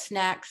know what's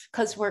next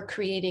because we're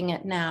creating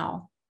it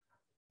now.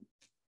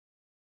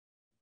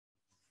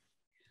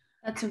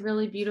 That's a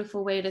really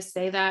beautiful way to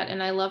say that.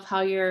 And I love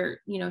how you're,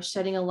 you know,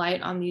 shedding a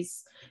light on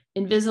these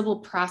invisible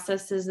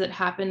processes that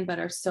happen, but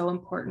are so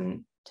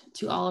important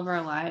to all of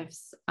our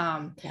lives.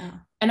 Yeah.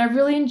 And I've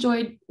really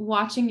enjoyed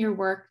watching your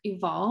work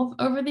evolve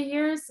over the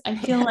years. I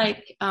feel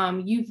like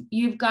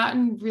you've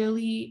gotten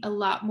really a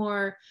lot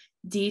more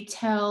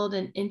detailed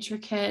and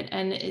intricate,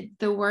 and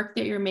the work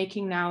that you're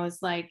making now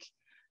is like,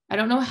 I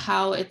don't know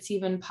how it's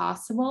even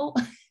possible.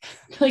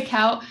 Like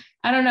how,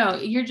 I don't know,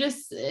 you're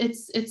just,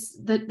 it's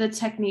the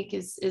technique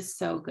is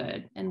so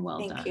good and well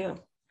done. Thank you.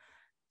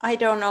 I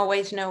don't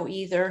always know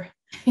either,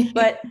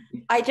 but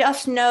I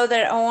just know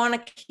that I want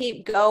to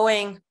keep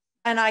going,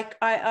 and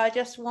I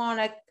just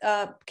want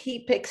to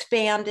keep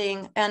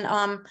expanding. And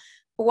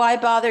why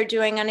bother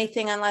doing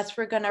anything unless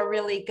we're going to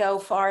really go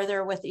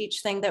farther with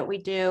each thing that we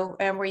do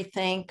and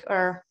rethink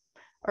or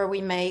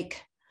we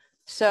make.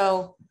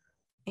 So,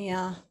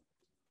 yeah.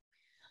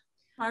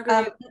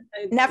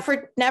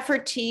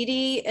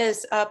 Nefertiti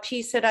is a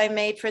piece that I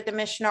made for the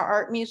Michigan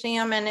Art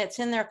Museum, and it's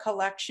in their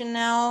collection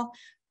now.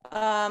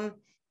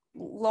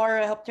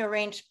 Laura helped to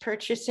arrange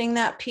purchasing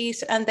that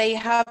piece, and they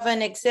have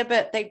an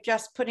exhibit they've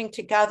just putting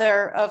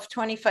together of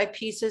 25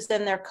 pieces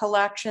in their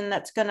collection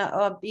that's going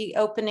to be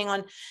opening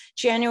on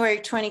January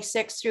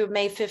 26th through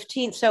May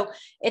 15th. So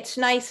it's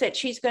nice that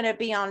she's going to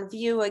be on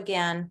view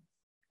again.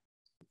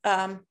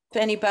 If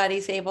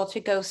anybody's able to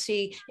go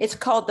see, it's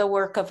called The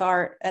Work of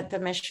Art at the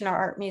Michigan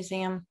Art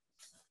Museum.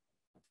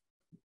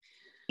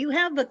 You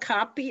have a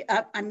copy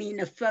of,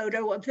 a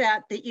photo of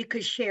that you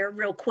could share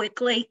real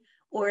quickly,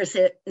 or is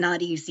it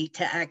not easy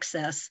to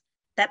access?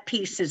 That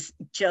piece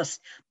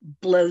just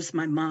blows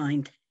my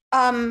mind.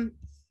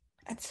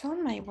 It's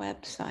on my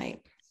website.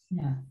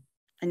 Yeah.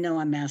 I know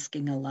I'm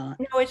asking a lot.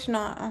 No, it's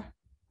not.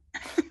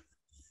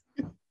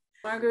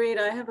 Marguerita,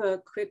 I have a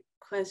quick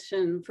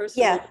question. First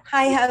of all,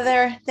 hi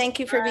Heather, thank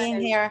you for being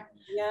here.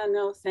 Yeah,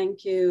 no,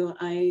 thank you.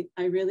 I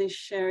really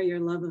share your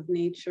love of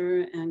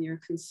nature and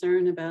your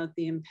concern about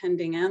the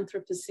impending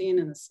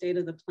Anthropocene and the state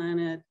of the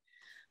planet.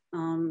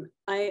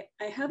 I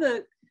have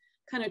a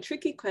kind of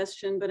tricky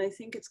question, but I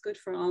think it's good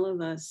for all of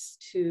us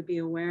to be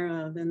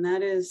aware of, and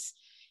that is,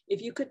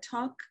 if you could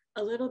talk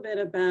a little bit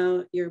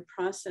about your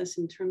process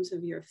in terms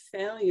of your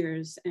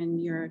failures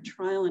and your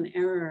trial and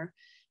error,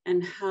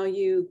 and how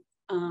you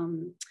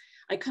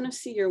I kind of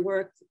see your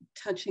work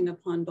touching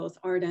upon both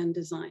art and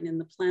design in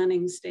the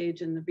planning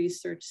stage and the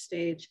research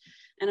stage.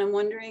 And I'm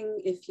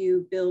wondering if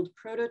you build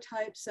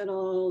prototypes at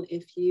all,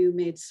 if you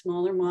made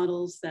smaller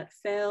models that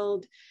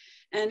failed,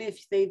 and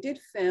if they did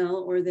fail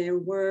or there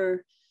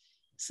were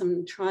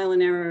some trial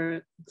and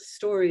error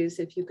stories,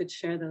 if you could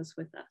share those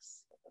with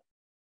us.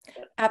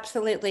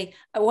 Absolutely.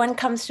 One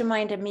comes to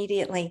mind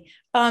immediately.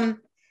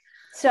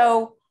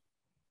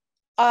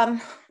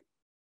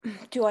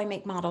 Do I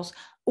make models?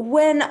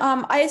 When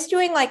I was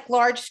doing like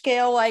large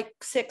scale, like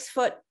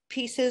 6-foot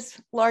pieces,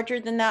 larger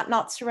than that,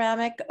 not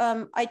ceramic,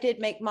 I did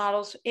make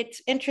models.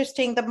 It's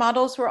interesting. The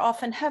models were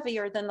often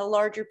heavier than the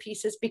larger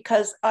pieces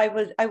because I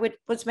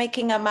was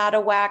making them out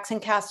of wax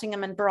and casting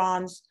them in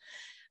bronze.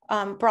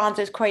 Bronze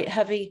is quite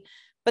heavy,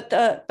 but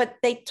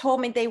they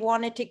told me they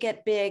wanted to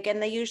get big,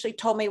 and they usually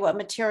told me what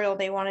material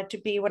they wanted to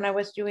be when I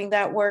was doing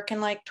that work in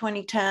like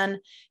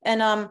 2010.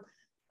 And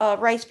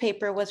rice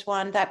paper was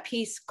one, that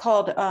piece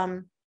called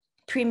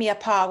Premier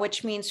Pas,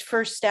 which means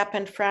first step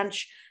in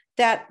French.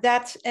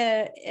 That's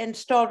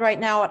installed right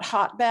now at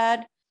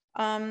Hotbed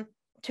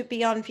to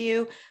be on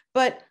view.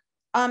 But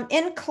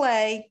in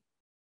clay,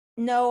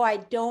 no, I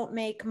don't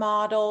make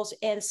models.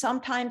 And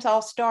sometimes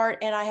I'll start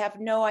and I have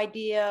no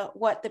idea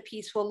what the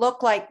piece will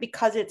look like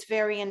because it's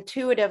very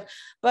intuitive.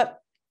 But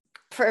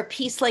for a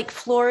piece like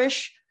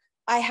Flourish,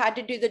 I had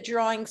to do the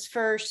drawings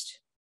first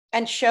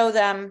and show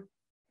them,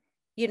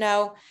 you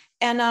know,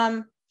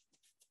 and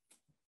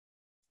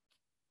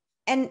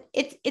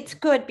it's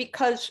good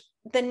because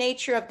the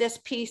nature of this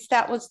piece,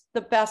 that was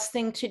the best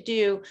thing to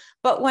do.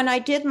 But when I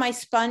did my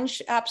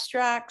sponge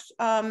abstracts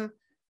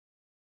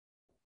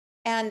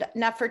and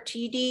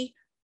Nefertiti,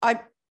 I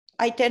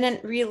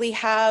didn't really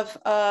have,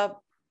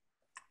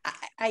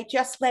 I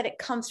just let it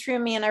come through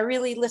me, and I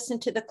really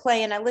listened to the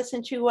clay, and I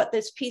listened to what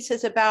this piece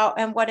is about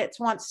and what it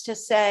wants to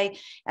say.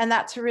 And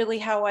that's really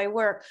how I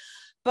work.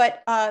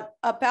 But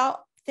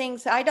about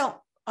things I don't,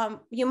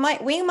 we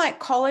might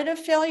call it a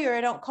failure.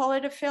 I don't call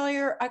it a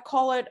failure. I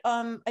call it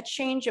a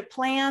change of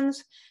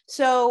plans.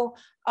 So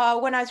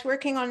when I was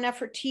working on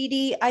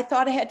Nefertiti, I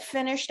thought I had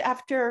finished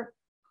after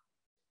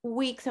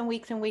weeks and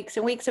weeks and weeks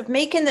and weeks of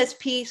making this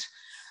piece.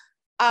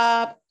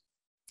 It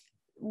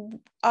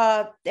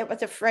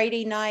was a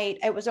Friday night.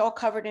 It was all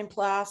covered in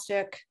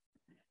plastic.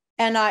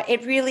 And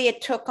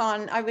it took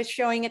on. I was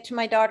showing it to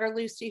my daughter,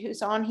 Lucy,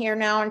 who's on here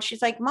now. And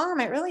she's like, Mom,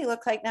 it really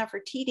looks like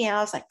Nefertiti. And I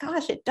was like,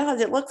 gosh, it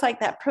does. It looks like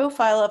that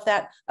profile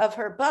of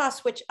her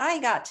bust, which I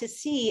got to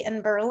see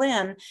in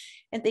Berlin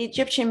at the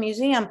Egyptian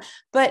Museum.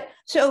 But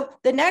so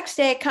the next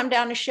day I come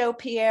down to show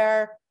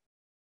Pierre,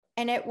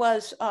 and it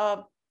was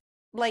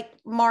like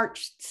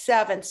March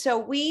 7th.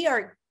 So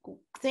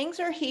things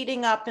are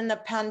heating up in the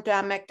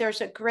pandemic.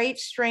 There's a great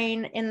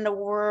strain in the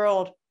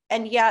world.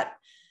 And yet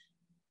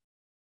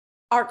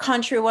our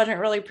country wasn't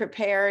really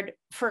prepared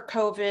for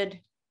COVID,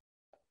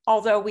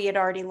 although we had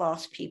already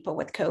lost people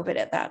with COVID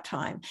at that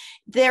time.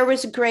 There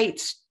was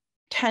great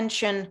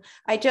tension.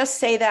 I just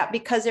say that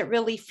because it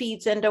really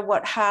feeds into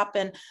what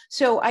happened.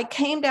 So I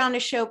came down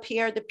to show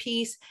Pierre the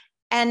piece,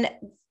 and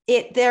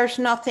there's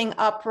nothing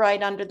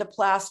upright under the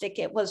plastic.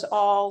 It was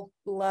all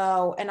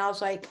low. And I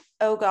was like,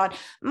 oh God,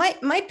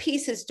 my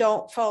pieces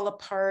don't fall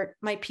apart.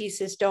 My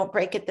pieces don't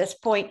break at this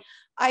point.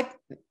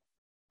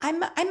 I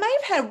might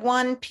have had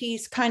one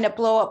piece kind of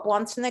blow up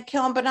once in the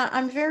kiln, but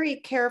I'm very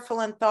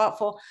careful and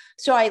thoughtful.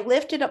 So I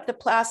lifted up the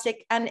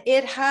plastic, and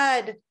it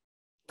had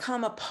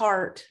come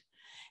apart,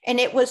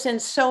 and it was in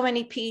so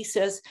many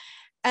pieces.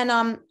 And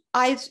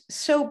I was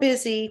so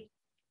busy.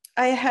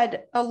 I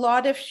had a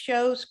lot of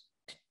shows,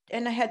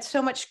 and I had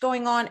so much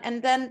going on.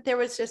 And then there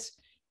was this,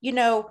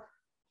 the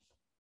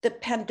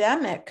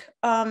pandemic.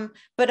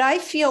 But I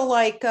feel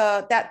like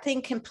that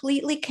thing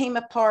completely came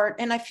apart,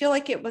 and I feel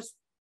like it was,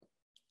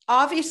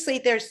 obviously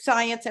there's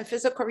science and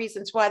physical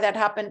reasons why that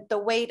happened. The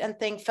weight and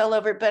thing fell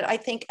over, but I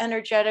think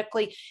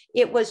energetically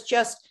it was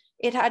just,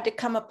 it had to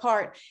come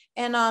apart.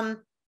 And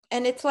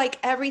it's like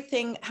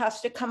everything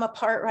has to come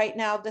apart right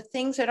now. The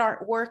things that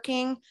aren't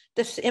working,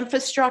 the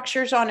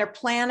infrastructures on our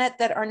planet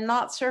that are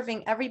not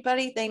serving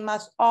everybody, they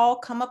must all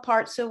come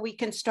apart so we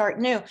can start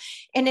new.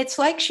 And it's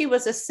like she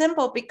was a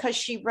symbol because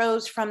she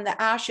rose from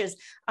the ashes.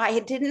 I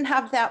didn't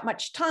have that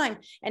much time.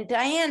 And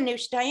Diane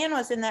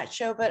was in that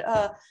show,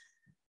 but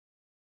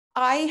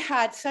I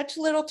had such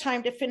little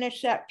time to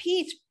finish that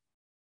piece.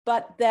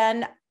 But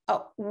then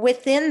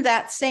within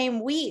that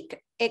same week,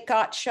 it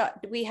got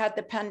shut. We had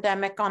the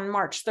pandemic on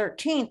March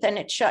 13th, and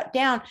it shut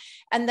down.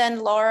 And then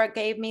Laura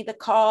gave me the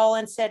call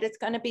and said it's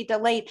going to be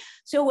delayed.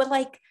 So with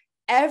like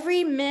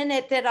every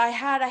minute that I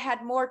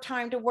had more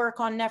time to work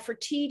on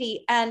Nefertiti,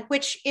 and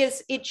which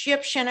is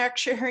Egyptian.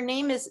 Actually,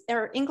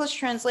 her English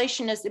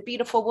translation is "The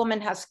Beautiful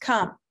Woman Has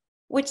Come,"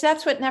 which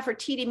that's what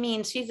Nefertiti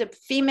means. She's a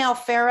female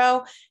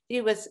pharaoh.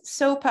 She was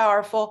so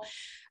powerful.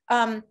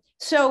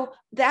 So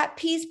that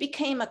piece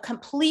became a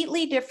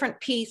completely different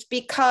piece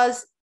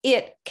because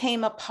it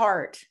came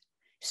apart.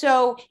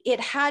 So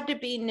it had to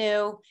be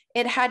new.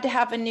 It had to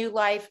have a new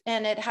life,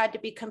 and it had to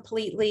be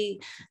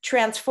completely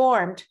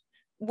transformed,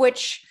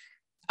 which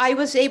I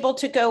was able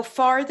to go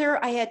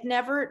farther. I had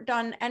never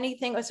done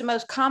anything. It was the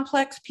most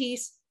complex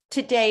piece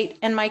to date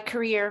in my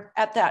career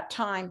at that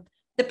time.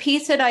 The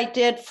piece that I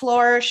did,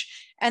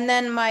 Flourish, and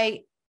then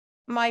my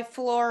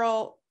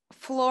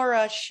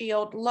Flora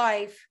Shield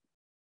Life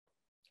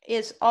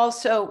is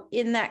also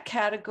in that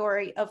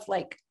category of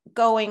like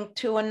going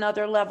to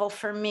another level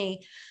for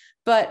me.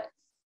 But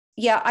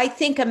yeah, I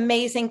think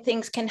amazing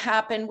things can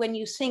happen when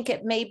you think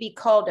it may be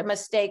called a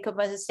mistake. A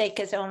mistake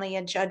is only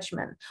a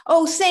judgment.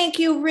 Oh, thank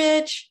you,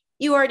 Rich.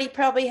 You already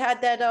probably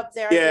had that up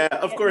there. Yeah,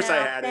 of course I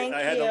had Thank it.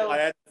 I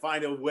had to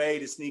find a way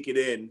to sneak it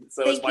in.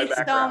 So it's my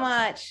background. Thank you so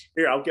much.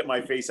 Here, I'll get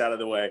my face out of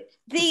the way.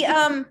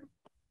 The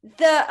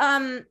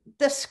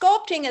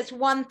sculpting is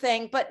one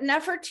thing, but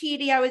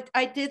Nefertiti,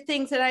 I did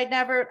things that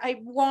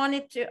I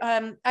wanted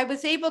to, I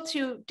was able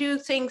to do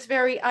things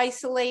very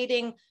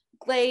isolating,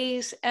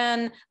 glaze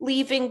and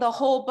leaving the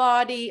whole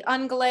body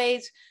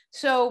unglazed.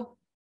 So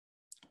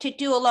to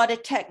do a lot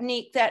of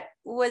technique that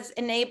was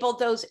enabled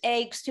those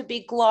eggs to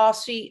be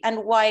glossy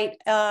and white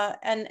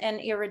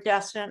and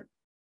iridescent.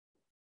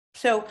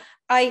 So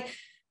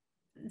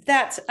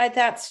that's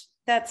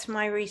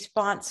my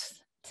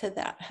response to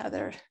that,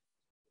 Heather.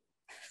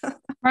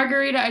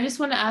 Marguerita, I just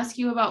want to ask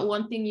you about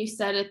one thing you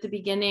said at the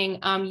beginning.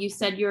 You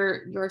said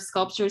your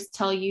sculptures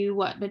tell you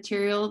what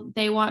material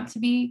they want to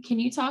be. Can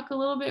you talk a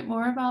little bit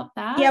more about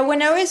that? Yeah,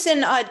 when I was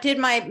did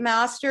my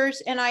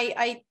master's, and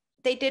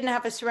they didn't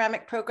have a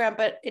ceramic program,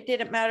 but it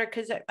didn't matter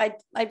because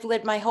I've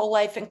lived my whole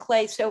life in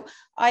clay. So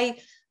I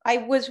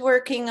was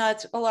working a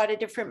lot of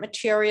different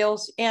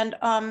materials, and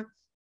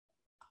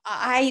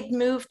I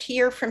moved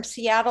here from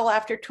Seattle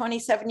after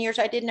 27 years.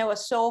 I didn't know a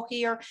soul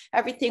here.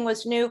 Everything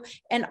was new.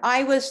 And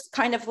I was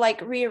kind of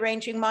like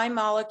rearranging my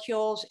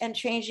molecules and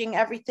changing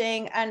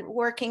everything and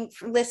working,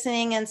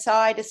 listening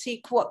inside to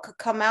see what could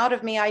come out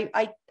of me.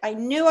 I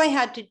knew I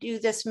had to do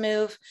this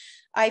move.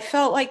 I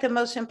felt like the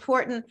most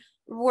important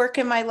work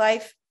in my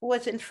life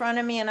was in front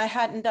of me and I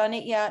hadn't done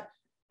it yet.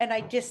 And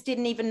I just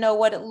didn't even know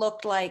what it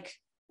looked like.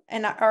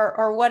 And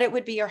or what it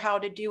would be or how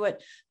to do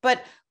it.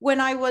 But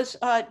when I was,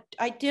 I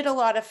did a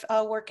lot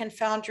of work in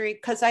Foundry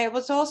because I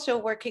was also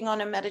working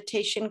on a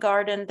meditation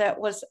garden that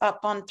was up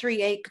on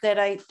 3 acres that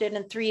I did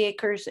in 3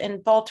 acres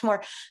in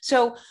Baltimore.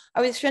 So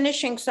I was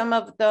finishing some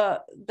of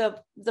the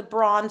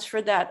bronze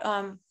for that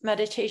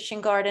meditation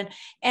garden,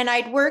 and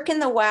I'd work in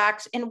the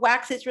wax. And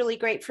wax is really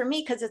great for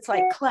me because it's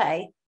like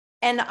clay,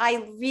 and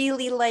I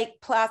really like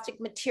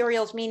plastic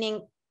materials,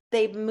 meaning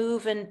they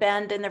move and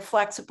bend and they're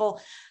flexible.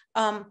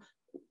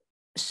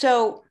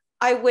 So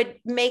I would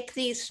make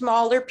these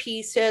smaller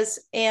pieces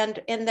and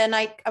then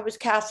I was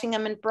casting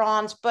them in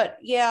bronze. But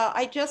yeah,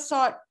 I just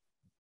thought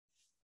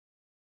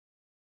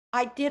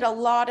I did a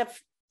lot of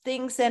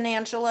things in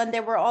Angela, and they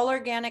were all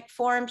organic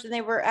forms and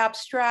they were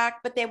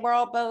abstract, but they were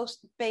all both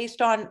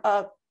based on,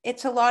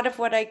 it's a lot of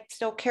what I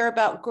still care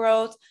about: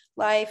 growth,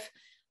 life.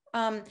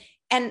 And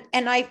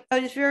I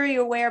was very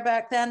aware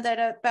back then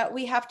that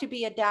we have to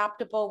be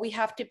adaptable. We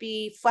have to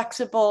be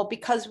flexible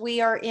because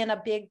we are in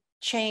a big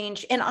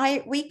change, and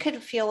we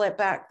could feel it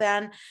back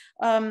then.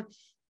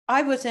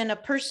 I was in a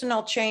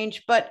personal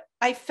change, but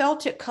I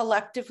felt it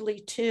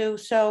collectively too.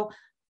 So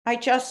I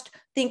just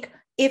think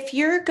if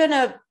you're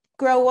gonna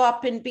grow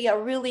up and be a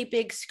really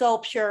big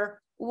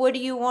sculpture, what do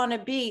you want to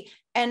be?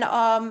 And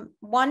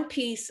one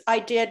piece I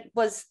did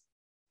was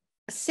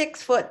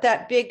 6 foot,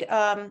 that big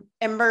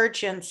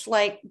emergence,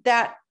 like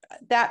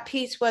that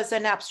piece was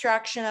an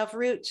abstraction of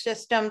root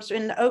systems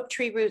and oak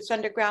tree roots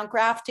underground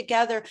graft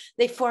together.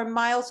 They form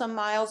miles and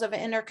miles of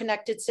an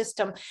interconnected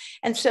system.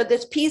 And so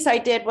this piece I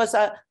did was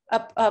a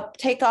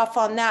takeoff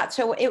on that.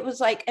 So it was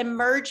like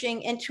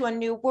emerging into a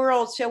new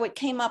world. So it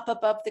came up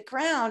above the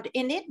ground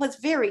and it was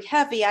very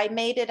heavy. I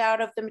made it out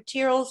of the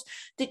materials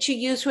that you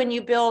use when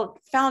you build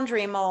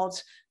foundry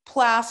molds: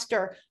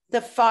 plaster,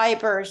 the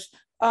fibers,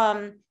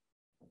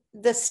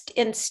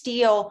 in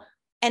steel.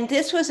 And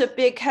this was a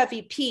big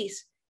heavy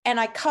piece. And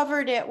I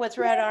covered it with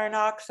red iron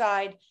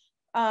oxide.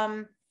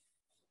 And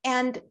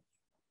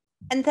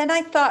then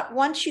I thought,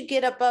 once you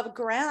get above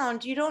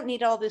ground, you don't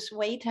need all this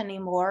weight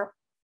anymore.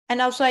 And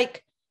I was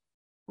like,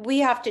 we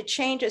have to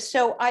change it.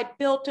 So I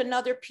built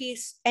another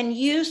piece and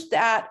used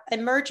that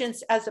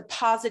emergence as a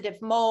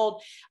positive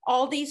mold.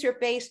 All these are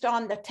based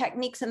on the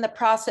techniques and the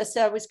process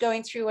that I was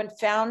going through in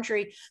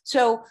Foundry.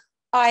 So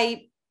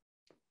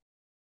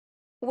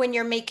when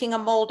you're making a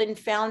mold in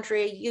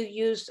Foundry, you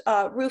use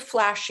roof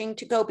flashing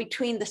to go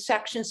between the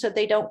sections so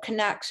they don't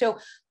connect. So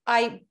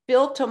I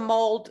built a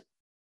mold,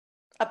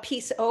 a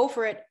piece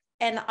over it,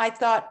 and I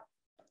thought,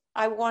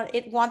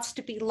 it wants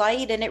to be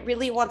light, and it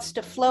really wants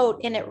to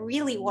float, and it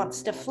really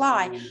wants to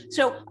fly.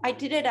 So I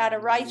did it out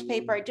of rice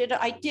paper.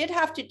 I did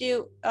have to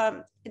do,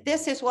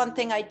 this is one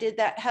thing I did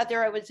that,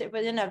 Heather, it was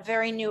in a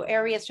very new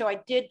area. So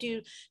I did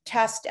do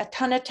a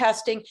ton of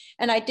testing,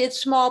 and I did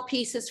small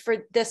pieces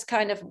for this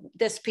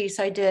piece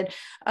I did.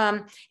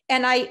 And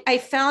I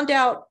found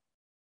out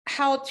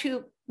how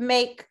to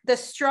make the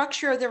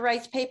structure of the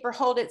rice paper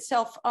hold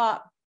itself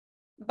up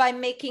by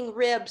making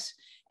ribs.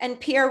 And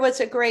Pierre was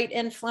a great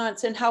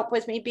influence and help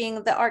with me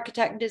being the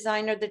architect and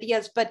designer that he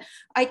is. But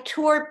I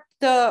tore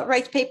the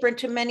rice paper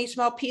into many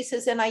small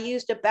pieces, and I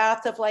used a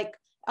bath of like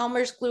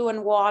Elmer's glue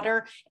and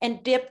water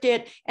and dipped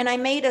it. And I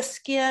made a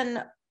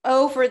skin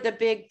over the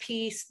big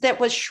piece that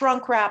was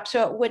shrunk wrap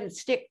so it wouldn't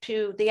stick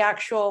to the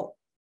actual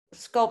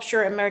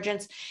sculpture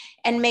emergence,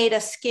 and made a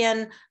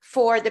skin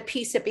for the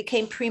piece that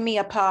became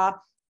Premia Pa.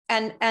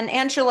 And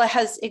Angela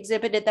has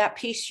exhibited that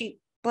piece. She,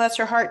 bless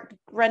her heart,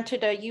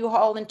 rented a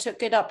U-Haul and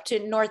took it up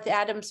to North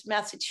Adams,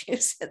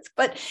 Massachusetts.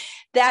 But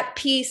that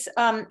piece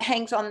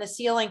hangs on the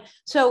ceiling.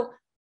 So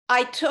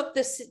I took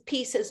the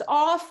pieces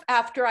off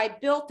after I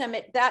built them.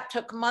 That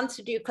took months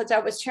to do because I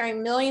was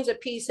tearing millions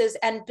of pieces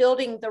and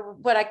building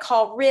what I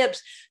call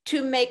ribs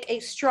to make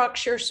a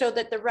structure so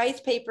that the rice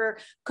paper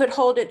could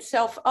hold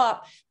itself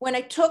up. When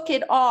I took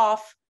it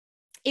off,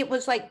 it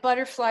was like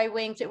butterfly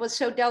wings. It was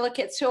so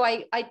delicate. So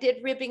I did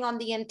ribbing on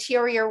the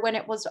interior when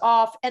it was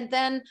off. And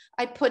then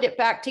I put it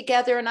back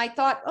together and I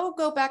thought, oh,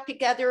 go back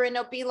together and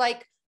it'll be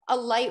like a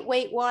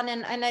lightweight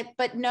one.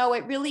 But no,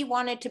 it really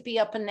wanted to be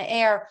up in the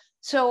air.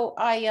 So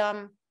I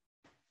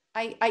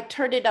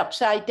turned it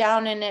upside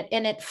down and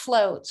it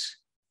floats.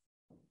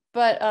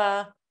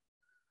 But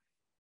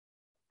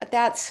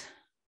that's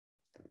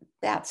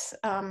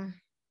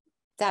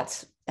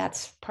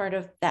part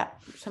of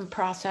that, some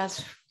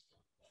process.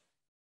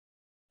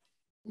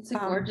 It's a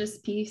gorgeous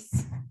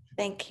piece.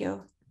 Thank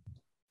you.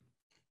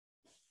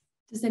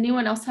 Does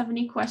anyone else have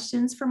any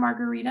questions for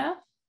Marguerita?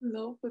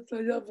 No, but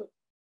I have.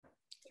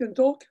 Can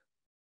talk?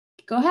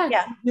 Go ahead.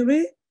 Yeah. You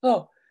me?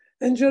 Oh,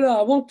 Angela,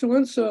 I want to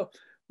answer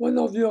one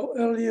of your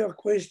earlier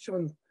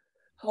questions.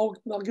 How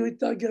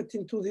Marguerita get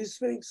into these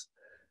things?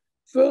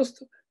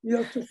 First, you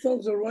have to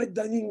find the right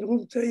dining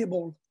room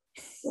table,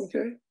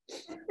 okay,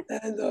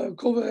 and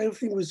cover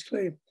everything with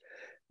clay.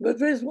 But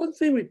there's one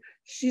thing: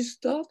 she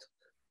started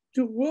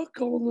to work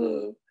on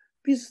a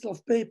piece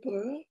of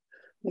paper,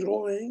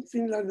 drawing,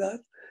 things like that.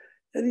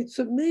 And it's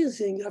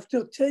amazing,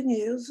 after 10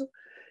 years,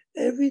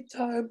 every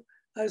time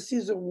I see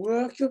the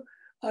work,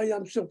 I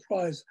am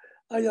surprised.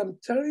 I am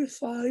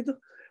terrified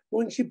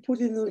when she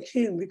put it in the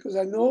kiln because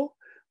I know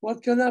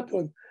what can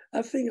happen.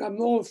 I think I'm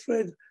more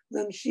afraid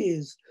than she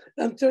is.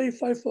 I'm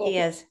terrified for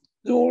the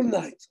whole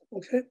night,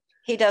 okay?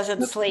 He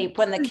doesn't sleep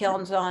when the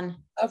kiln's on.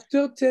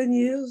 After 10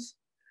 years,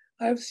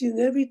 I've seen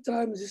every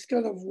time this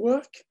kind of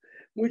work,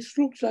 which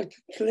looks like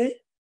clay,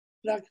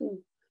 like,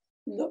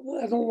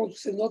 I don't want to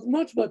say not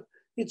much, but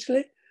it's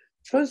clay,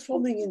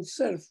 transforming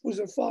itself with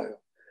a fire.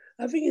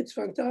 I think it's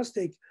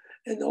fantastic,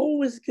 and I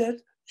always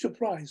get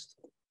surprised.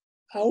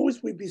 I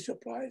always will be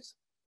surprised.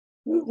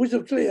 With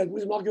the clay and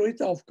with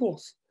Marguerita, of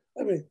course.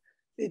 I mean,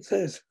 it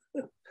says,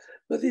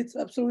 but it's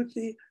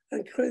absolutely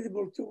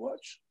incredible to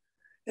watch.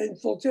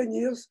 And for 10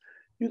 years,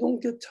 you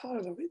don't get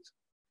tired of it.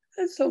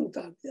 And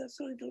sometimes, yes,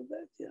 a little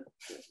bit, yeah.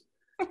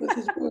 But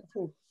it's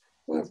wonderful.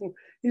 Wonderful.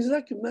 It's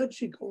like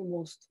magic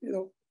almost, you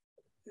know,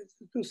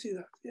 to see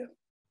that. Yeah.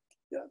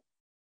 Yeah.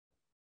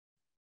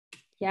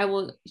 Yeah.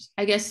 Well,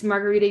 I guess,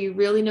 Marguerita, you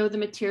really know the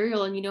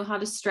material and you know how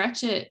to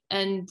stretch it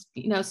and,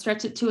 you know,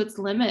 stretch it to its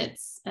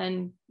limits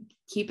and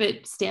keep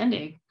it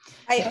standing.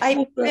 I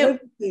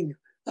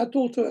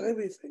told her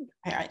everything.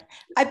 All right.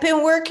 I've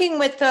been working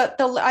with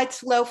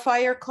it's low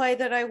fire clay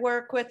that I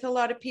work with. A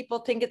lot of people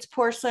think it's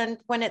porcelain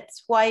when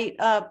it's white,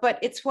 but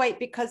it's white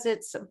because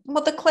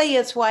the clay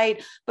is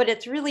white, but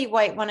it's really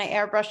white when I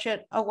airbrush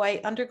it, a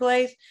white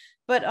underglaze.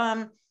 But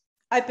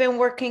I've been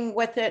working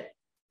with it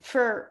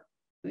for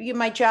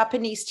my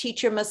Japanese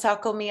teacher,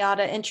 Masako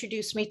Miyata,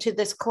 introduced me to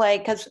this clay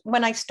because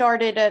when I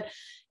started it,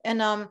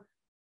 and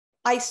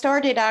I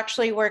started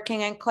actually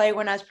working in clay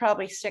when I was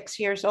probably 6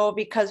 years old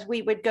because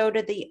we would go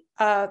to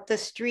the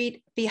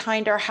street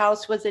behind our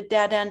house was a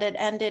dead end. It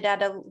ended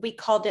at we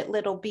called it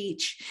Little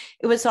Beach.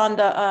 It was on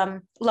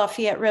the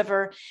Lafayette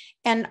River.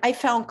 And I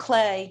found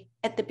clay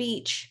at the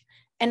beach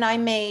and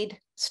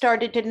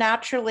started to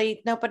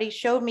naturally, nobody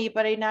showed me,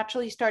 but I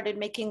naturally started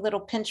making little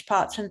pinch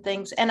pots and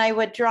things. And I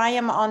would dry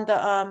them on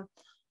the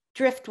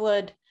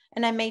driftwood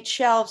and I made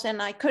shelves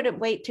and I couldn't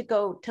wait to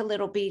go to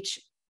Little Beach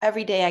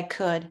every day I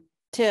could.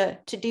 To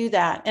do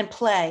that and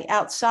play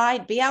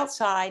outside, be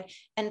outside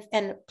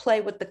and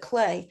play with the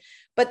clay.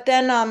 But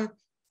then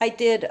I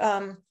did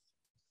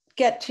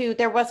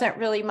there wasn't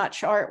really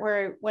much art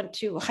where I went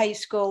to high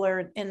school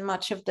or in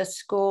much of the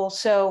school.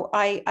 So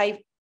I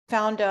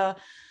found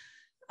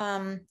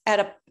at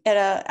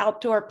a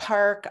outdoor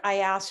park, I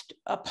asked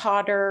a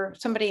potter,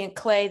 somebody in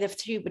clay, if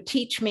she would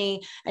teach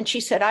me. And she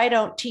said, I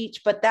don't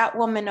teach, but that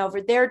woman over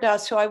there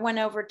does. So I went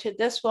over to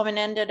this woman,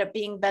 ended up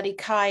being Betty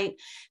Kite.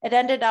 It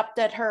ended up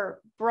that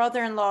her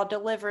brother-in-law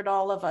delivered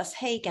all of us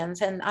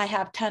Hagans, and I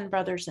have 10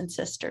 brothers and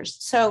sisters.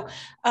 So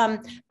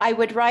I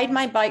would ride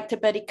my bike to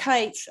Betty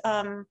Kite's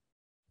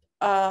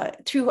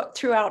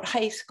throughout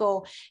high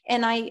school.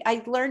 And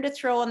I learned to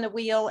throw on the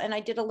wheel and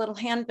I did a little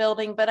hand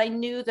building, but I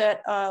knew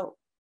that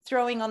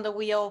throwing on the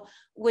wheel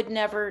would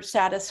never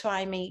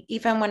satisfy me.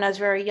 Even when I was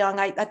very young,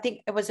 I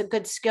think it was a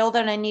good skill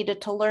that I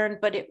needed to learn,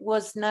 but it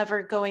was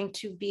never going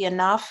to be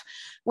enough.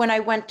 When I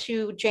went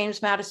to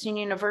James Madison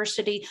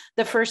University,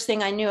 the first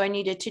thing I knew I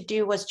needed to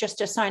do was just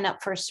to sign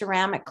up for a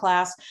ceramic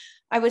class.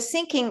 I was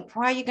thinking,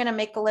 how are you going to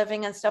make a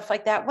living and stuff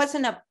like that? It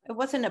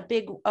wasn't a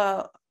big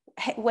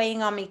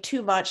weighing on me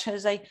too much,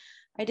 because I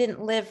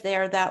didn't live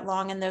there that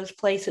long in those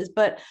places,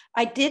 but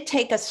I did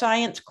take a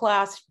science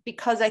class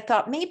because I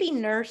thought maybe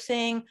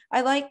nursing,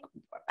 I like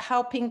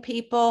helping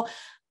people,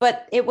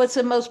 but it was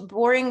the most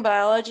boring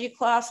biology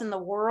class in the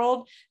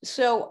world.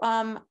 So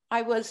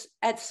I was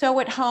so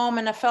at home,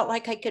 and I felt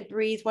like I could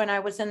breathe when I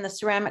was in the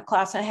ceramic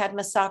class. I had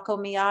Masako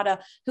Miyata,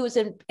 who was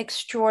an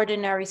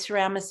extraordinary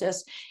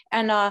ceramicist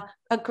and a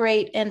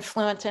great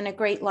influence and a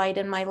great light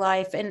in my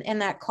life. And in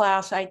that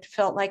class, I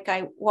felt like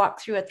I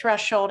walked through a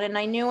threshold, and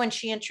I knew when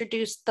she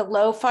introduced the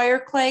low fire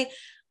clay,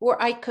 where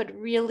I could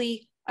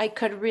really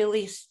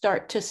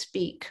start to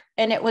speak.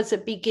 And it was a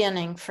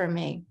beginning for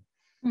me.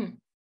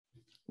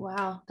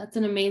 Wow, that's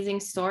an amazing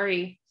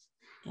story.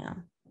 Yeah,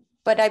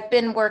 but I've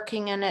been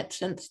working in it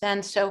since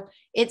then, so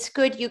it's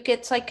good.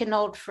 It's like an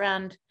old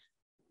friend.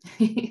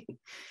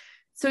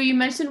 So you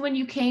mentioned when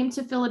you came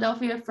to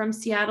Philadelphia from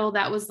Seattle,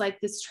 that was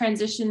like this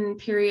transition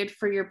period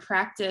for your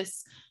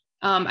practice.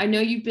 I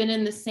know you've been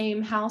in the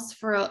same house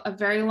for a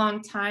very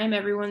long time.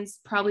 Everyone's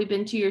probably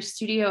been to your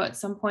studio at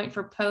some point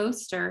for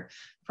post or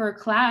for a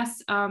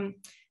class.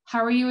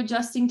 How are you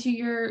adjusting to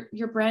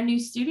your brand new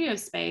studio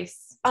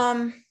space?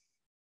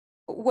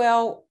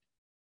 Well,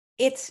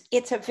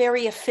 it's a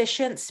very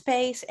efficient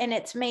space, and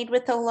it's made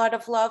with a lot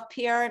of love,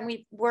 Pierre, and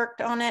we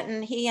worked on it,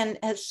 and he and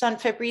his son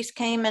Fabrice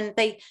came and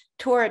they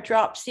tore a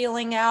drop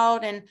ceiling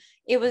out, and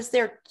it was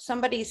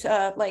somebody's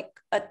like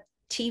a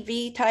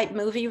TV type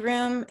movie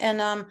room.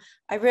 And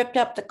I ripped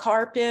up the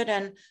carpet,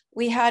 and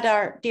we had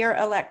our dear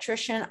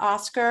electrician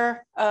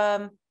Oscar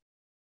had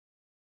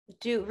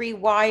to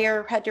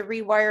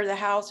rewire the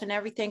house and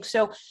everything.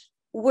 So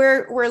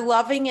we're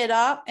loving it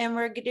up, and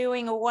we're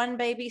doing a one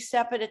baby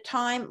step at a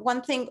time.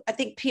 One thing I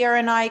think Pierre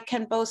and I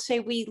can both say,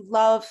 we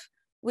love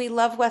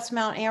West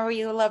Mountain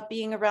area. We love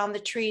being around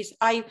the trees.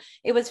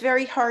 It was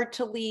very hard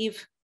to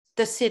leave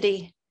the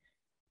city,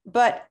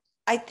 but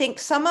I think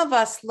some of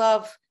us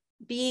love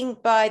being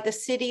by the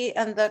city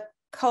and the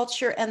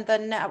culture and the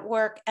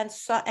network,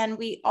 and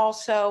we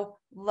also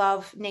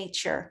love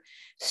nature.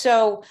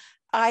 So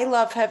I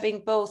love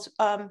having both.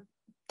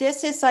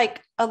 This is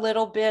like a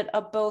little bit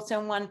of both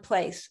in one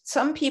place.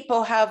 Some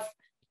people have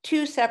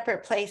two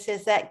separate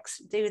places that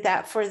do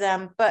that for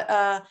them,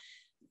 but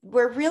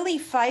we're really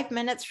 5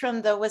 minutes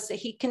from the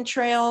Wasahican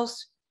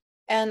trails,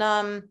 and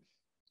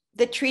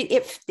the tree,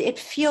 it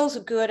feels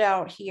good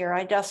out here.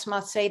 I just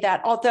must say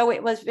that, although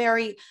it was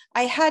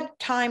I had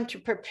time to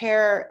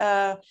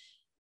prepare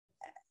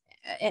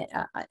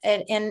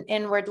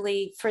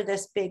inwardly for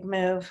this big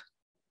move,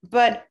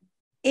 but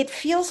it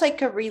feels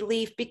like a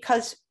relief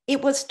because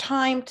it was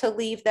time to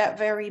leave that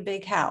very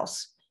big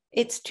house.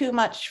 It's too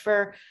much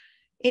for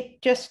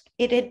it.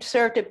 It had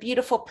served a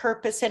beautiful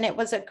purpose, and it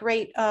was a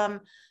great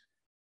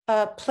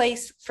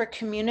place for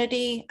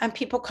community and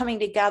people coming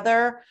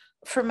together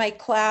for my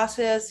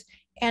classes.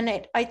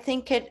 And I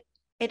think it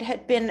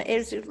had been,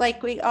 is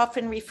like we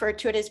often refer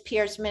to it as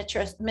Pierre's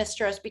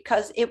mistress,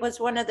 because it was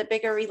one of the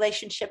bigger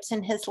relationships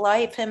in his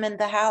life, him and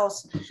the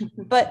house.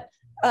 But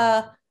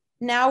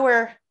now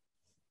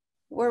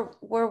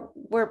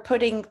we're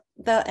putting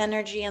the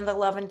energy and the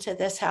love into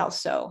this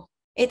house. So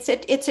it's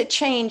a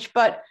change,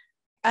 but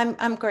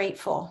I'm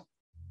grateful.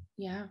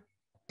 Yeah.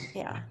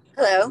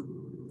 Hello,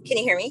 can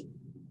you hear me?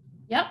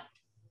 Yep.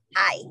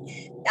 Hi.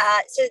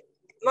 So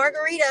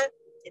Marguerita,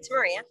 it's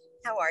Maria.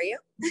 How are you?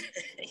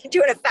 You're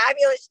doing a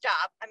fabulous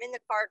job. I'm in the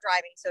car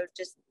driving, so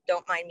just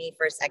don't mind me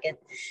for a second.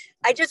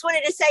 I just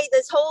wanted to say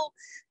this whole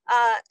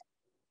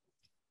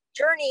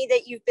journey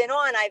that you've been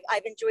on,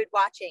 I've enjoyed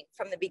watching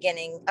from the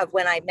beginning of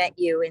when I met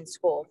you in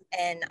school.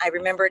 And I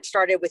remember it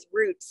started with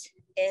roots,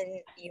 and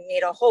you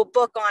made a whole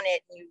book on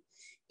it.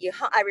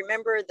 I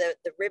remember the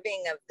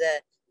ribbing of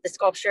the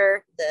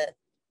sculpture,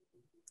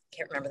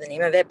 can't remember the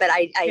name of it, but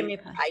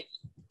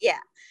yeah.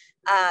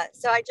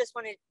 So I just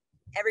wanted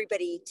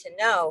everybody to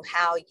know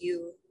how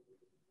you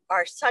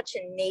are such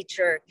a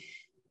nature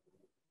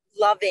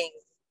loving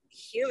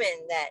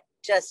human that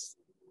just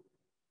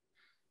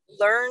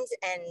learns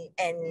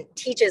and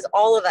teaches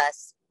all of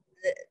us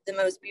the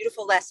most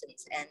beautiful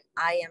lessons. And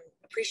I am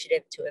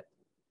appreciative to have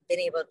been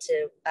able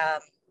to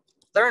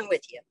learn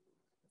with you.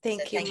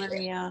 Thank you,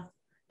 Maria.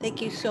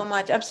 Thank you so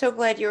much. I'm so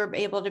glad you were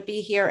able to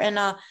be here. And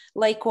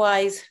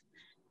likewise,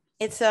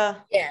 it's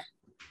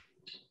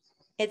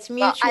it's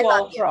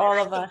mutual for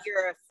all of us.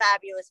 You're a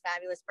fabulous,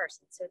 fabulous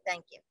person. So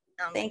thank you.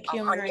 Thank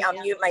you, Maria.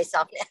 I'll mute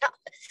myself now.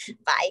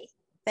 Bye.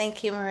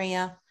 Thank you,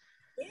 Maria.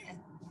 Yeah.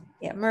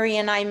 Yeah, Maria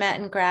and I met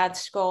in grad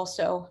school,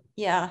 so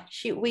yeah,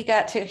 we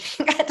got to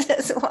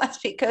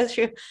go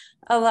through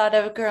a lot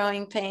of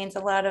growing pains,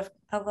 a lot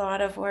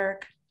of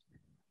work.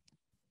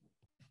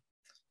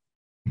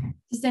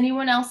 Does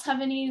anyone else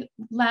have any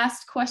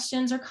last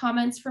questions or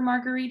comments for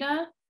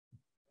Marguerita?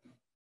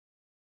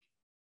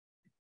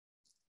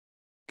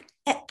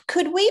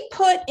 Could we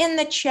put in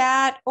the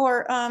chat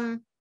or I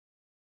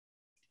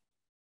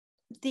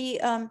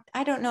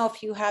don't know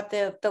if you have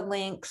the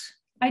links.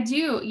 I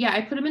do. Yeah,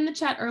 I put them in the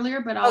chat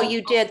earlier, but oh,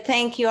 you did.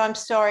 Thank you. I'm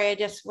sorry. I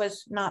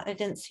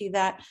didn't see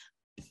that.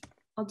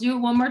 I'll do it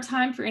one more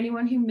time for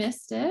anyone who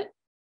missed it.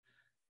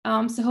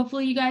 So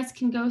hopefully you guys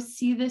can go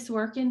see this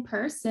work in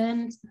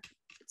person.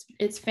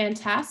 It's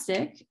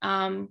fantastic.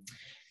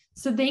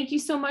 So thank you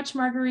so much,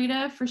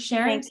 Marguerita, for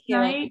sharing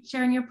tonight,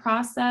 sharing your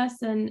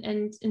process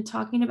and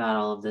talking about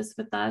all of this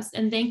with us.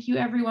 And thank you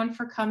everyone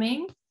for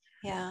coming.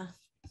 Yeah.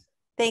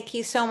 Thank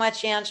you so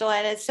much, Angela.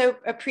 And I so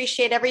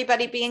appreciate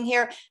everybody being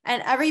here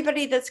and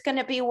everybody that's going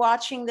to be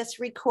watching this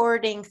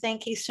recording.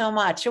 Thank you so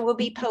much. And we'll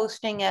be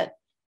posting it.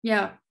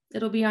 Yeah,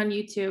 it'll be on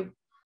YouTube.